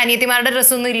 പക്ഷെ എന്റെ അനിയത്തിമാരുടെ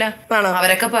ഡ്രസ്സൊന്നും ഇല്ല.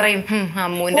 അവരൊക്കെ പറയും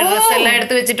അമ്മൂന്റെ ഡ്രസ്സ് എല്ലാം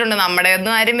എടുത്ത് വെച്ചിട്ടുണ്ട്, നമ്മുടെ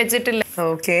ഒന്നും ആരും വെച്ചിട്ടില്ല.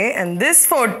 ഓക്കെ, ആൻഡ് ദിസ്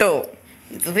ഫോട്ടോ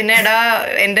പിന്നെ എടാ,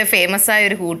 എന്റെ ഫേമസ് ആയ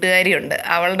ഒരു കൂട്ടുകാരി ഉണ്ട്,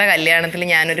 അവളുടെ കല്യാണത്തിൽ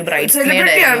ഞാനൊരു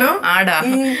ബ്രൈഡ്സ്മെയ്ഡ് ആയിരുന്നു. ആടാ,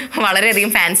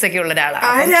 വളരെയധികം ഫാൻസ് ഒക്കെ ഉള്ള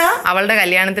ഒരാളാണ്. അവളുടെ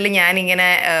കല്യാണത്തിൽ ഞാൻ ഇങ്ങനെ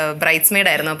ബ്രൈഡ്സ്മെയ്ഡ്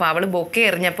ആയിരുന്നു. അപ്പൊ അവള് ബൊക്കെ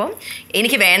എറിഞ്ഞപ്പം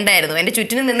എനിക്ക് വേണ്ടായിരുന്നു. എന്റെ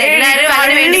ചുറ്റിനും നിന്ന് എല്ലാവരും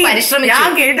അതിനു വേണ്ടി പരിശ്രമിച്ചു. ഞാൻ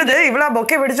കേട്ടത് ഇവിടെ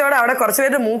ബൊക്കെ പിടിച്ചോടെ അവിടെ കുറച്ച്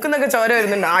പേര് മൂക്കുന്നൊക്കെ ചോര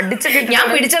വരുന്നുണ്ട്. അടിച്ചൊക്കെ ഞാൻ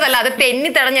പിടിച്ചതല്ല, അത്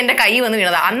തെന്നി തടഞ്ഞ് എന്റെ കൈ വന്ന്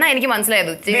വീണത്. അന്നാ എനിക്ക്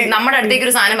മനസ്സിലായത് നമ്മുടെ അടുത്തേക്ക്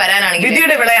ഒരു സാധനം വരാനാണെങ്കിൽ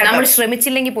നമ്മൾ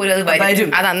ശ്രമിച്ചില്ലെങ്കിൽ പോലും അത് വരും.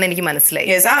 അത് അന്ന് എനിക്ക്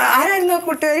മനസ്സിലായി. ആരായിരുന്നു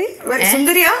കൂട്ടുകാരി?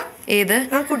 ഏത്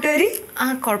കൂട്ടുകാരി?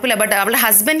 കുഴപ്പമില്ല, ബട്ട് അവളുടെ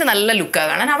ഹസ്ബൻഡ് നല്ല ലുക്കാ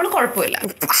കാണാൻ. അവള് കുഴപ്പമില്ല.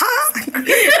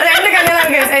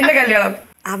 എന്റെ കല്യാണം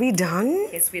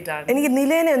എനിക്ക്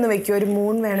നിലേനെ ഒന്ന് വെക്കോ? ഒരു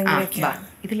മൂൺ വേണമെങ്കിൽ.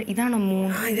 ഇതാണോ മൂൺ?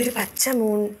 ഇതൊരു പച്ച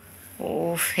മൂൺ. ഓ,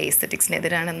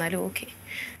 എസ്തെറ്റിക്സിനെതിരാണ്, എന്നാലും ഓക്കെ.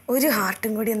 ഒരു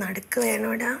ഹാർട്ടും കൂടി നടുക്ക്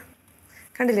വേണോടാ.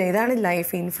 കണ്ടില്ലേ, ഇതാണ്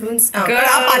ലൈഫ് ഇൻഫ്ലുവൻസ്.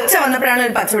 പച്ച വന്നപ്പോഴാണ്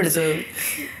ഒരു പച്ച പിടിച്ചത്.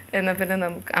 എന്നാ പിന്നെ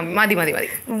നമുക്ക് മതി.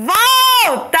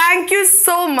 Wow, thank you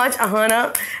so much Ahaana.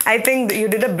 I think you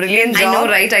did a brilliant job. I know,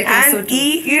 right? I think so too.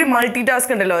 ഈ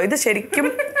മൾട്ടിടാസ്ക് ഉണ്ടല്ലോ, ഇത് ശരിക്കും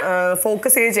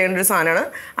ഫോക്കസ് ചെയ്യേണ്ട ഒരു സാധനമാണ്.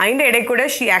 അതിന്റെ ഇടയിൽ കൂടെ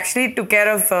she actually to care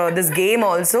of this game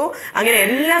also. അങ്ങനെ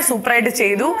എല്ലാം സൂപ്പറായിട്ട്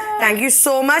ചെയ്തു. Thank you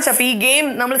so much. അപ്പൊ ഈ ഗെയിം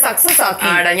നമ്മൾ സക്സസ്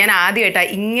ആക്കി. ഞാൻ ആദ്യമായിട്ടാ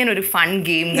ഇങ്ങനെ ഒരു ഫൺ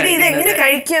ഗെയിം. ഇത് എങ്ങനെ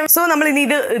കഴിക്കാം? സോ നമ്മൾ ഇനി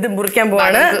ഇത് മുറിക്കാൻ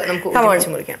പോവാണ്.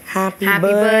 Happy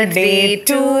birthday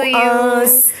to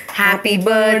us. Happy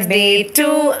birthday to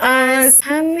us.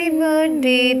 Happy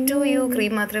birthday to you.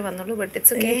 Cream മാത്രമേ വന്നുള്ളൂ, but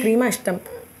it's okay. Cream ഇഷ്ടം.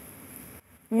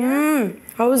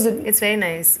 How is it? It's very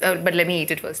nice. But let me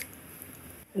eat it first.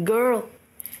 Girl,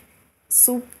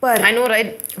 super. I know,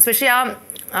 right? Especially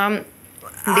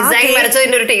design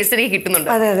വരച്ചതിന്റെ ഒരു taste എനിക്ക് കിട്ടുന്നുണ്ട്.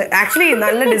 അതെ, actually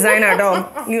നല്ല design ആട്ടോ.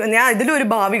 ഞാൻ ഇതിലൊരു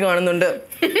ഭാവി കാണുന്നുണ്ട്.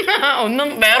 ഒന്നും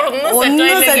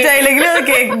സെറ്റ് ആയില്ലെങ്കിൽ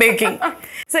കേക്ക് ബേക്കിംഗ്.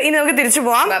 സോ ഇനി നമുക്ക് തിരിച്ചു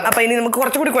പോവാം. അപ്പൊ ഇനി നമുക്ക്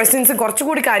കുറച്ചുകൂടി ക്വസ്റ്റ്യൻസ്,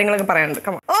 കുറച്ചുകൂടി കാര്യങ്ങളൊക്കെ പറയാനുണ്ട്.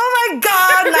 Oh my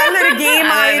god, നല്ലൊരു ഗെയിം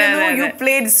ആയിരുന്നു. U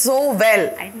played so well.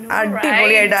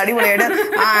 അടിപൊളിയായിട്ട്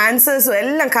ആ ആൻസേഴ്സും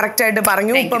എല്ലാം കറക്റ്റ് ആയിട്ട്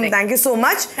പറഞ്ഞു. ഇപ്പം താങ്ക് യു സോ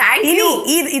മച്ച്. ഇനി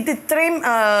ഇത് ഇത്രയും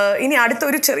ഇനി അടുത്ത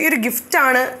ഒരു ചെറിയൊരു ഗിഫ്റ്റ്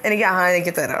ആണ് എനിക്ക്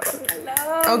അഹാനയ്ക്ക് തരാനുള്ളത്.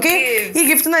 ഓക്കെ, ഈ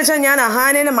ഗിഫ്റ്റ് എന്ന് വെച്ചാൽ ഞാൻ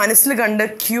അഹാനേനെ മനസ്സിൽ കണ്ട്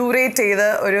ക്യൂറേറ്റ് ചെയ്ത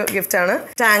ഒരു ഗിഫ്റ്റ് ആണ്.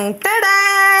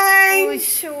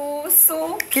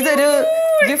 ഇതൊരു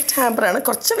ഗിഫ്റ്റ് ഹാമ്പർ ആണ്.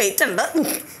 കുറച്ച് വെയിറ്റ് ഉണ്ട്.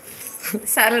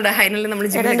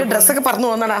 എന്റെ ഡ്രസ്സൊക്കെ പറന്നു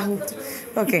പോകുന്നടാ.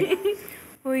 ഓക്കെ,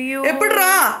 എപ്പോഴാ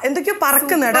എന്തൊക്കെയോ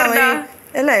പറക്കുന്നടാ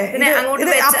അല്ലേ?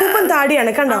 ഇത് അപ്പൂപ്പൻ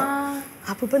താടിയാണ്, കണ്ടോ?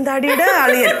 അപ്പൂപ്പൻ താടിയുടെ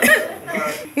അളിയൻ.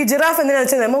 ഈ ജിറാഫ് എന്തിനാ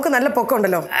വെച്ചാൽ നമുക്ക് നല്ല പൊക്കം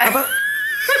ഉണ്ടല്ലോ. അപ്പൊ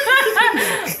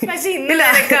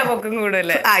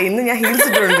ഇന്ന് ഞാൻ ഹീൽസ്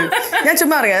ഇട്ടുണ്ട്. ഞാൻ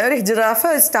ചുമ്മാ അറിയാം, ഒരു ജിറാഫ്,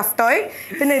 സ്റ്റഫ് ടോയ്,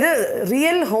 പിന്നെ ഇത്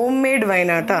റിയൽ ഹോം മെയ്ഡ്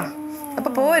വൈനാട്ടാ. അപ്പൊ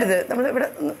പോവരുത്, നമ്മൾ ഇവിടെ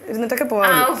ഇരുന്നിട്ടൊക്കെ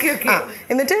പോവാം.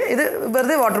 എന്നിട്ട് ഇത്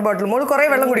വെറുതെ വാട്ടർ ബോട്ടിൽ, മോള് കുറെ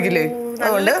വെള്ളം കുടിക്കില്ലേ,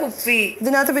 അതുകൊണ്ട്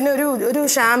ഇതിനകത്ത് പിന്നെ ഒരു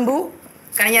ഷാംപൂ.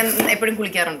 ഞാൻ എപ്പോഴും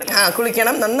കുളിക്കാറുണ്ട്.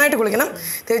 കുളിക്കണം, നന്നായിട്ട് കുളിക്കണം,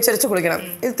 തേച്ചരച്ച് കുളിക്കണം.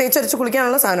 ഇത് തേച്ചരച്ച്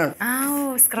കുളിക്കാനുള്ള സാധനമാണ്.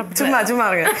 ചുമ്മാ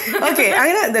അറിയാം. ഓക്കെ,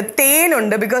 അങ്ങനെ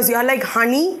തേനുണ്ട്. Because you are like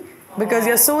honey, because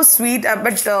you're so sweet.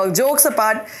 But jokes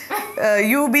apart,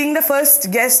 you being the first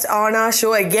guest on our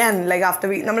show again, like after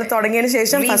we nammal thodangiyana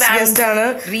shesham first guest aanu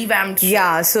revamped.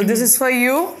 Yeah, so this is for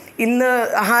you. ഇന്ന്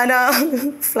അഹാന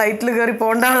ഫ്ലൈറ്റിൽ കയറി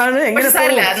പോകേണ്ട ആളാണ്.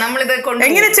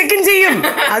 എങ്ങനെ check in ചെയ്യും?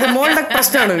 അത് മോളുടെ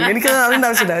പ്രശ്നമാണ്. എനിക്ക് അതിൻ്റെ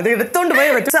ആവശ്യമില്ല, അത് എടുത്തോണ്ട്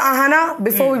പോയേ പറ്റും. Ahana,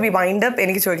 before we wind up,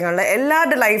 എനിക്ക് ചോദിക്കാനുള്ള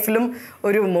എല്ലാവരുടെ ലൈഫിലും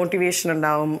ഒരു മോട്ടിവേഷൻ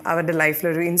ഉണ്ടാവും, അവരുടെ ലൈഫിൽ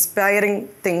ഒരു ഇൻസ്പയറിംഗ്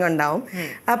തിങ് ഉണ്ടാവും.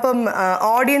 അപ്പം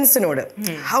ഓഡിയൻസിനോട്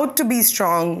how to B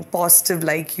strong, positive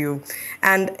like you,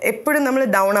 and എപ്പോഴും നമ്മൾ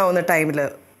ഡൗൺ ആവുന്ന ടൈമിൽ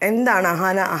എന്താണ്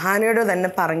അഹാനയോട് തന്നെ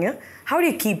പറഞ്ഞ് how do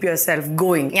you keep your self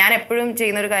going? ഞാൻ എപ്പോഴും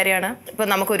ചെയ്യുന്ന ഒരു കാര്യമാണ്, ഇപ്പൊ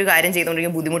നമുക്കൊരു കാര്യം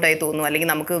ചെയ്തുകൊണ്ടിരിക്കും ബുദ്ധിമുട്ടായി തോന്നുന്നു, അല്ലെങ്കിൽ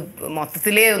നമുക്ക്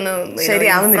മൊത്തത്തിലേ ഒന്ന്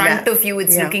front of you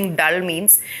it's looking dull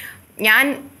means, ഞാൻ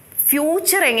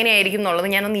ഫ്യൂച്ചർ എങ്ങനെയായിരിക്കും എന്നുള്ളത്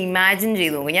ഞാനൊന്ന് ഇമാജിൻ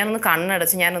ചെയ്ത് നോക്കും, ഞാനൊന്ന്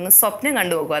കണ്ണടച്ച് ഞാനൊന്ന് സ്വപ്നം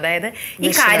കണ്ടു നോക്കും. അതായത് ഈ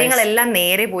കാര്യങ്ങളെല്ലാം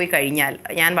നേരെ പോയി കഴിഞ്ഞാൽ,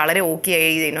 ഞാൻ വളരെ ഓക്കെ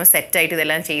ആയി സെറ്റായിട്ട്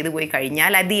ഇതെല്ലാം ചെയ്തു പോയി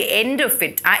കഴിഞ്ഞാൽ, at the end of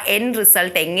it ആ എൻഡ്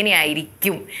റിസൾട്ട്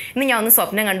എങ്ങനെയായിരിക്കും എന്ന് ഞാൻ ഒന്ന്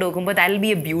സ്വപ്നം കണ്ടു നോക്കുമ്പോൾ that will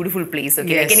be A beautiful place.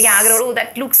 Okay, എനിക്ക് ആഗ്രഹം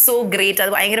ദാറ്റ് ലുക്ക് സോ ഗ്രേറ്റ്,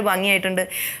 അത് ഭയങ്കര ഭംഗിയായിട്ടുണ്ട്,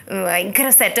 ഭയങ്കര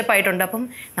സെറ്റപ്പ് ആയിട്ടുണ്ട്. അപ്പം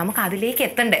നമുക്ക് അതിലേക്ക്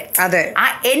എത്തണ്ടേ? ആ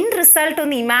എൻഡ് റിസൾട്ട്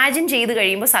ഒന്ന് ഇമാജിൻ ചെയ്ത്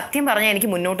കഴിയുമ്പോൾ സത്യം പറഞ്ഞാൽ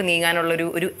എനിക്ക് മുന്നോട്ട് നീങ്ങാനുള്ള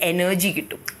ഒരു എനർജി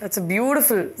കിട്ടും.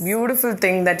 Beautiful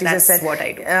thing that you just said. What I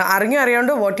do.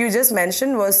 Ariyando, what you just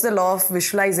mentioned was the law of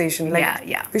visualization. Like,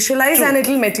 visualize True. And it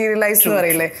will materialize.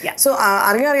 So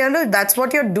Ariyando, that's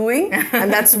what you're doing, and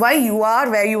that's why you are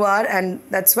where you are, and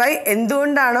that's why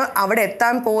endondana avade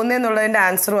ettan povunne ennulladinte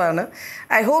answer aanu.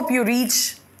 I hope you reach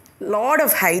lot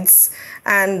of heights,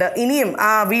 and ഇനിയും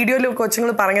ആ വീഡിയോയിൽ കൊച്ചുങ്ങൾ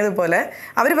പറഞ്ഞതുപോലെ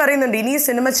അവർ പറയുന്നുണ്ട് ഇനിയും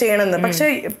cinema ചെയ്യണമെന്ന്. പക്ഷേ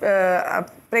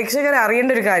പ്രേക്ഷകരെ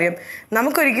അറിയേണ്ട ഒരു കാര്യം,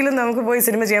 നമുക്കൊരിക്കലും നമുക്ക് പോയി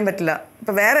സിനിമ ചെയ്യാൻ പറ്റില്ല.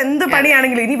 ഇപ്പം വേറെ എന്ത്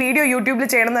പണിയാണെങ്കിലും ഇനി വീഡിയോ യൂട്യൂബിൽ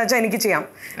ചെയ്യണമെന്ന് വെച്ചാൽ എനിക്ക് ചെയ്യാം,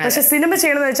 പക്ഷെ സിനിമ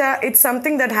ചെയ്യണമെന്ന് വെച്ചാൽ it's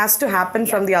something that has to happen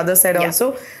from the other side also.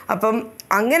 അപ്പം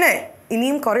അങ്ങനെ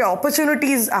ഇനിയും കുറേ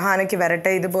ഓപ്പർച്യൂണിറ്റീസ് അഹാനയ്ക്ക്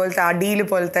വരട്ടെ, ഇതുപോലത്തെ അടിയിൽ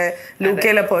പോലത്തെ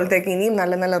ലൂക്കേലെ പോലത്തേക്ക് ഇനിയും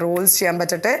നല്ല നല്ല റോൾസ് ചെയ്യാൻ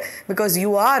പറ്റട്ടെ, because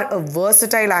you are A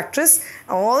versatile actress.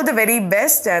 All the very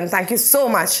best and thank you so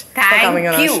much for coming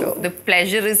on our show. The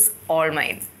pleasure is all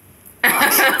mine.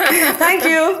 Thank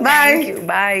you. Bye. Thank you.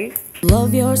 Bye.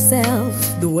 Love yourself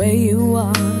the way you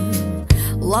are.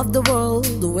 Love the world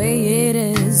the way it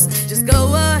is. Just go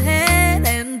ahead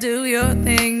and do your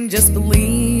thing. Just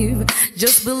believe.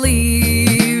 Just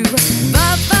believe. Ba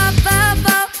ba ba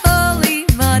ba Pearle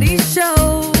Maaney Show.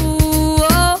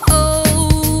 Oh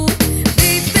oh.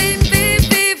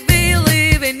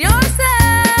 Believe in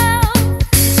yourself.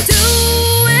 Do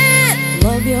it.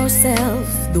 Love yourself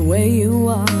the way you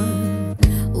are.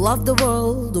 Love the world